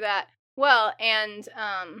can't do that. Well, and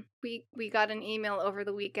we got an email over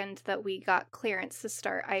the weekend that we got clearance to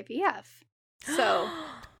start IVF. So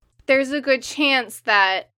there's a good chance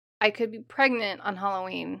that I could be pregnant on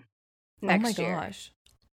Halloween next year. Oh my gosh.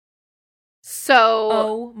 So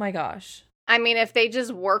oh my gosh. I mean, if they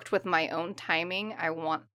just worked with my own timing, I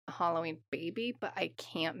want a Halloween baby, but I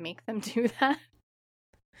can't make them do that.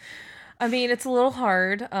 I mean, it's a little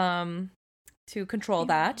hard to control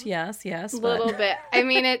that. Yes. A little bit. I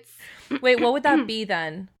mean, it's... Wait, what would that be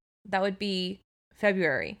then? That would be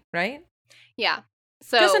February, right? Yeah.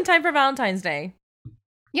 So just in time for Valentine's Day.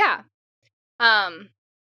 Yeah.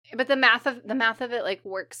 But the math of it like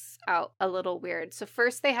works out a little weird. So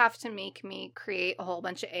first they have to make me create a whole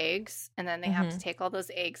bunch of eggs, and then they have to take all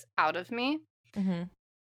those eggs out of me. Mm-hmm.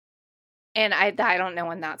 And I don't know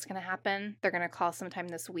when that's going to happen. They're going to call sometime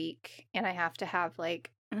this week, and I have to have like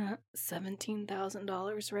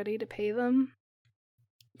 $17,000 ready to pay them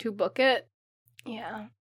to book it. Yeah.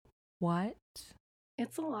 What?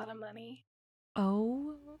 It's a lot of money.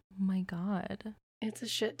 Oh my God. It's a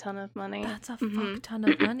shit ton of money. That's a fuck ton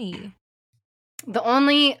of money. The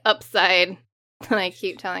only upside that I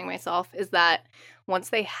keep telling myself is that once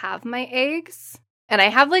they have my eggs, and I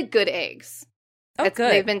have like good eggs. Oh,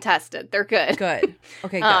 good. They've been tested. They're good. Good.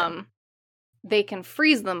 Okay, good. They can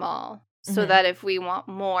freeze them all so that if we want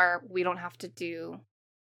more, we don't have to do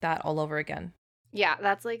that all over again. Yeah,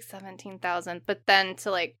 that's like 17,000. But then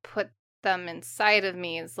to like put them inside of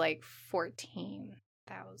me is like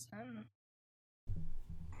 14,000.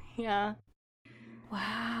 Yeah.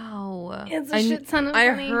 Wow. It's a shit ton of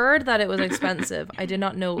money. I heard that it was expensive. I did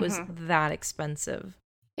not know it was that expensive.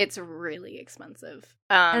 It's really expensive.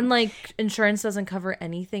 And like insurance doesn't cover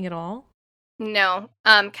anything at all? No.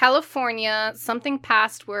 California, something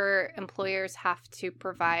passed where employers have to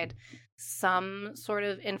provide some sort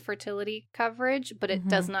of infertility coverage, but it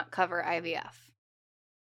does not cover IVF.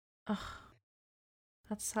 Ugh.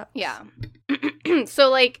 That sucks. Yeah. So,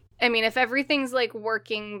 like, I mean, if everything's, like,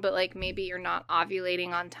 working, but, like, maybe you're not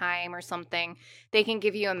ovulating on time or something, they can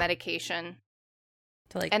give you a medication.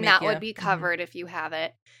 To, like, and that would be covered if you have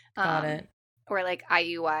it. Got it. Or, like,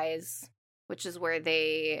 IUIs, which is where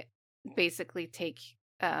they basically take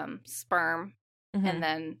sperm and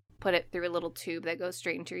then put it through a little tube that goes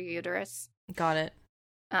straight into your uterus. Got it.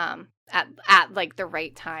 At like, the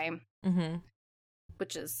right time. Mm-hmm.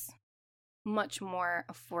 Which is much more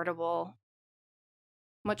affordable,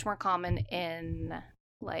 much more common in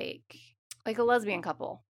like a lesbian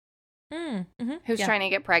couple who's trying to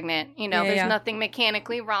get pregnant. You know, there's nothing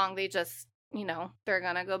mechanically wrong. They just, you know, they're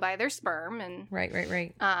gonna go buy their sperm and right.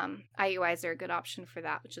 IUIs are a good option for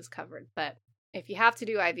that, which is covered. But if you have to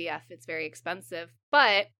do IVF, it's very expensive.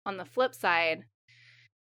 But on the flip side,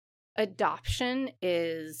 adoption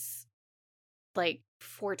is like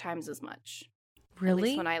 4 times as much. Really? At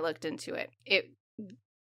least when I looked into it. It's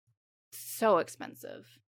so expensive.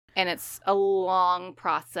 And it's a long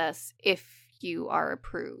process if you are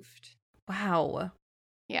approved. Wow.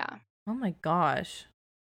 Yeah. Oh my gosh.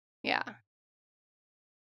 Yeah.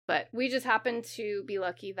 But we just happen to be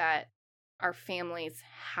lucky that our families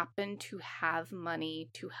happen to have money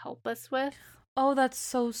to help us with. Oh, that's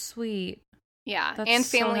so sweet. Yeah. That's and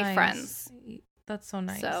so family nice. friends. That's so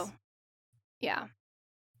nice. So, yeah.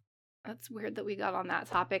 That's weird that we got on that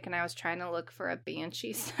topic, and I was trying to look for a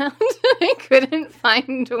banshee sound. I couldn't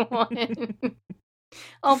find one.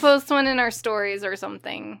 I'll post one in our stories or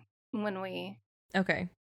something when we... Okay.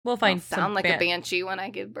 We'll find I'll sound like a banshee when I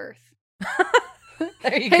give birth.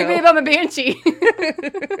 There you Hey, go. babe, I'm a banshee.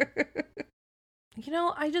 You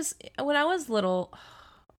know, when I was little,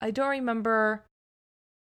 I don't remember...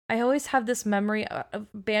 I always have this memory of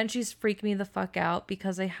banshees freak me the fuck out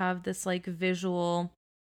because I have this, like, visual...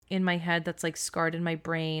 in my head that's like scarred in my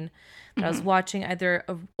brain that I was watching either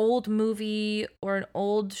an old movie or an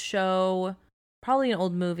old show, probably an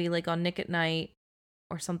old movie like on Nick at Night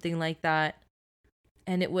or something like that,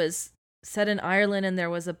 and it was set in Ireland and there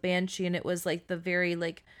was a banshee and it was like the very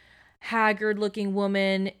like haggard looking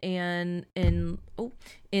woman and in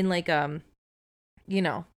like you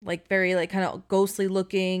know, like very like kind of ghostly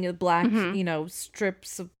looking black you know,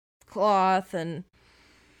 strips of cloth, and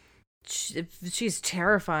she's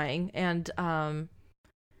terrifying. And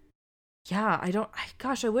yeah,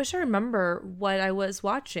 I wish I remember what I was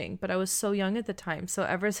watching, but I was so young at the time. So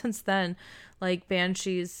ever since then, like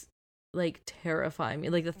banshees like terrify me.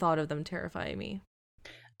 Like the thought of them terrify me.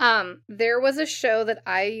 There was a show that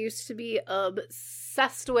I used to be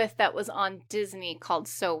obsessed with that was on Disney called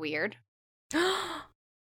So Weird.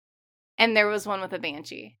 And there was one with a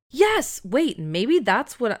banshee. Yes. Wait, maybe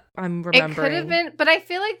that's what I'm remembering. It could have been, but I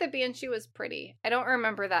feel like the banshee was pretty. I don't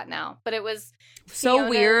remember that now, but it was So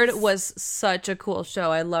Weird was such a cool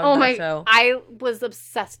show. I loved that show. I was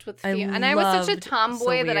obsessed with Fiona. And I was such a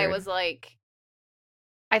tomboy that I was like,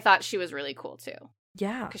 I thought she was really cool too.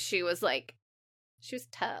 Yeah. Because she was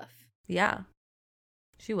tough. Yeah.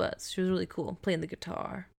 She was really cool playing the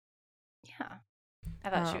guitar. Yeah.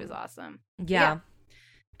 I thought she was awesome. Yeah.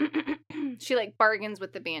 She like bargains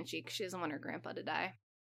with the banshee because she doesn't want her grandpa to die.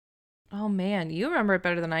 Oh man, you remember it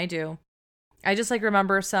better than I do. I just like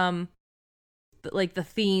remember some like the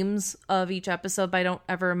themes of each episode, but I don't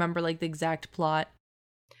ever remember like the exact plot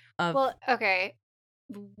of... Well, okay.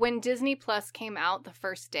 When Disney Plus came out the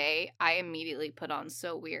first day, I immediately put on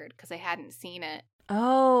So Weird because I hadn't seen it.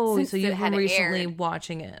 Oh, so you've been recently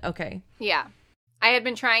watching it. Okay. Yeah. I had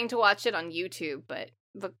been trying to watch it on YouTube, but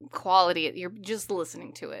the quality, you're just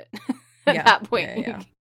listening to it at that point. Yeah.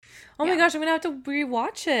 Oh my gosh, I'm gonna have to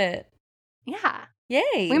rewatch it. Yeah.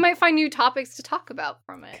 Yay. We might find new topics to talk about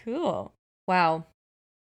from it. Cool. Wow.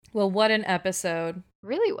 Well, what an episode.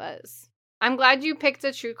 Really was. I'm glad you picked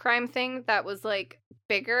a true crime thing that was like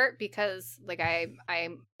bigger because like I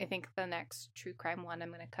think the next true crime one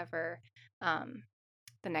I'm gonna cover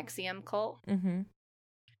the Nexium cult. Mm-hmm.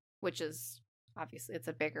 Which is obviously it's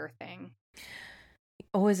a bigger thing.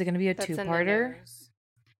 Oh, is it going to be a two-parter?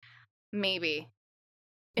 Maybe.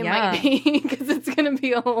 It might be because it's going to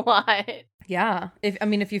be a lot. Yeah.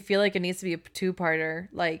 If you feel like it needs to be a 2-parter,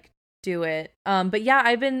 like, do it. But yeah,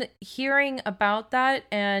 I've been hearing about that,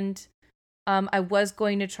 and I was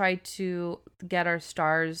going to try to get our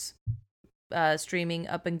Stars streaming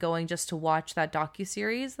up and going just to watch that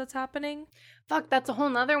docuseries that's happening. Fuck, that's a whole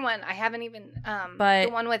nother one. I haven't even but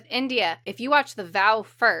the one with India. If you watch The Vow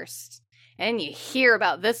first and you hear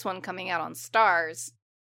about this one coming out on Stars,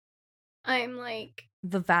 I'm like,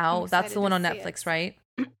 The Vow, that's the one on it. Netflix, right?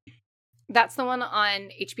 That's the one on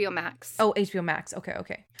HBO Max. Oh, HBO Max.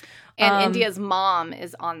 Okay. And India's mom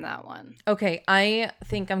is on that one. Okay, I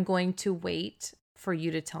think I'm going to wait for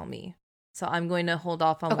you to tell me. So I'm going to hold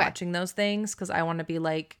off on watching those things because I want to be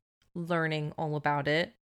like learning all about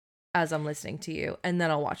it as I'm listening to you, and then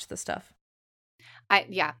I'll watch the stuff.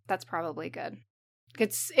 Yeah, that's probably good.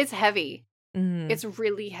 It's heavy. Mm-hmm. It's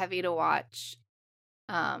really heavy to watch.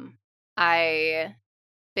 I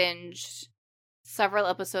binged several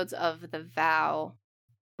episodes of The Vow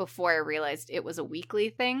before I realized it was a weekly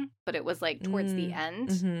thing, but it was like towards the end.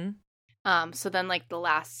 Mm-hmm. So then like the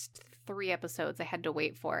last 3 episodes I had to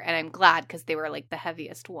wait for, and I'm glad because they were like the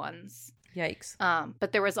heaviest ones. Yikes.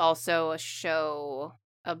 But there was also a show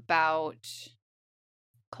about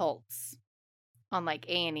cults on like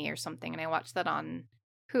A&E or something, and I watched that on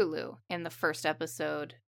Hulu, and the first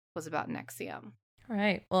episode was about NXIVM. All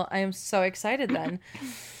right. Well, I am so excited then.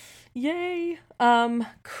 Yay.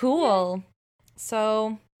 Cool. Yeah.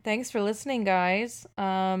 So thanks for listening, guys.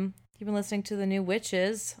 You've been listening to The New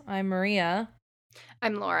Witches. I'm Maria.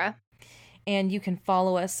 I'm Laura. And you can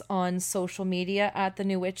follow us on social media at The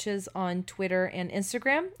New Witches on Twitter and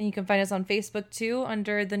Instagram. And you can find us on Facebook too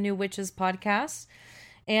under The New Witches Podcast.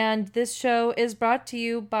 And this show is brought to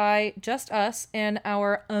you by just us and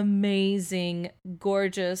our amazing,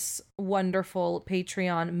 gorgeous, wonderful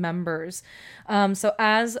Patreon members. So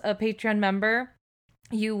as a Patreon member,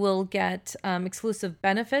 you will get exclusive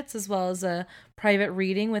benefits as well as a private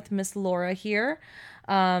reading with Miss Laura here.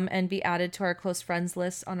 And be added to our close friends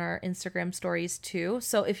list on our Instagram stories too.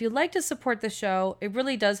 So if you'd like to support the show, it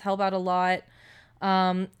really does help out a lot.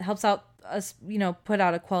 Helps out us, put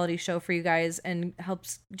out a quality show for you guys, and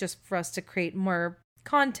helps just for us to create more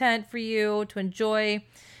content for you to enjoy.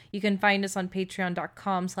 You can find us on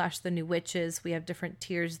patreon.com/thenewwitches. We have different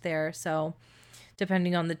tiers there. So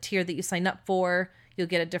depending on the tier that you sign up for, you'll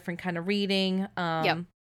get a different kind of reading. Yep.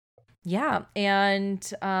 Yeah.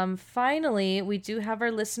 And finally, we do have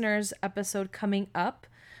our listeners episode coming up.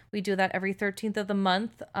 We do that every 13th of the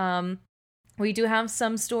month. We do have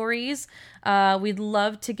some stories. We'd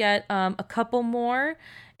love to get a couple more.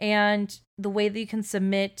 And the way that you can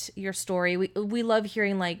submit your story, we love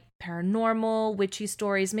hearing like paranormal, witchy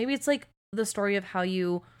stories. Maybe it's like the story of how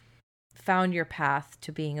you found your path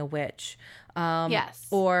to being a witch. Yes.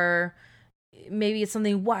 Or maybe it's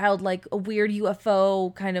something wild, like a weird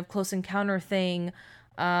UFO kind of close encounter thing.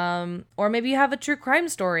 Or maybe you have a true crime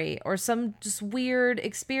story or some just weird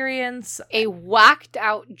experience. A whacked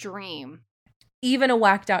out dream. Even a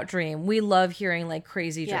whacked out dream. We love hearing like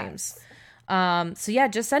crazy dreams. So yeah,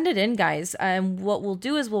 just send it in, guys. And what we'll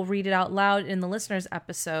do is we'll read it out loud in the listeners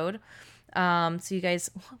episode. So you guys,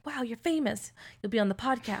 wow, you're famous. You'll be on the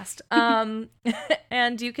podcast.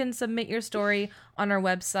 And you can submit your story on our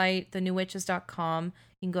website, thenewwitches.com.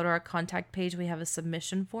 You can go to our contact page. We have a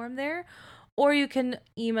submission form there. Or you can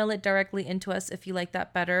email it directly into us if you like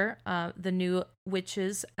that better,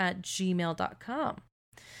 thenewwitches@gmail.com.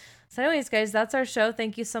 So anyways, guys, that's our show.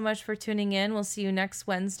 Thank you so much for tuning in. We'll see you next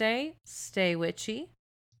Wednesday. Stay witchy.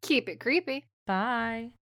 Keep it creepy.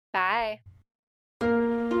 Bye. Bye.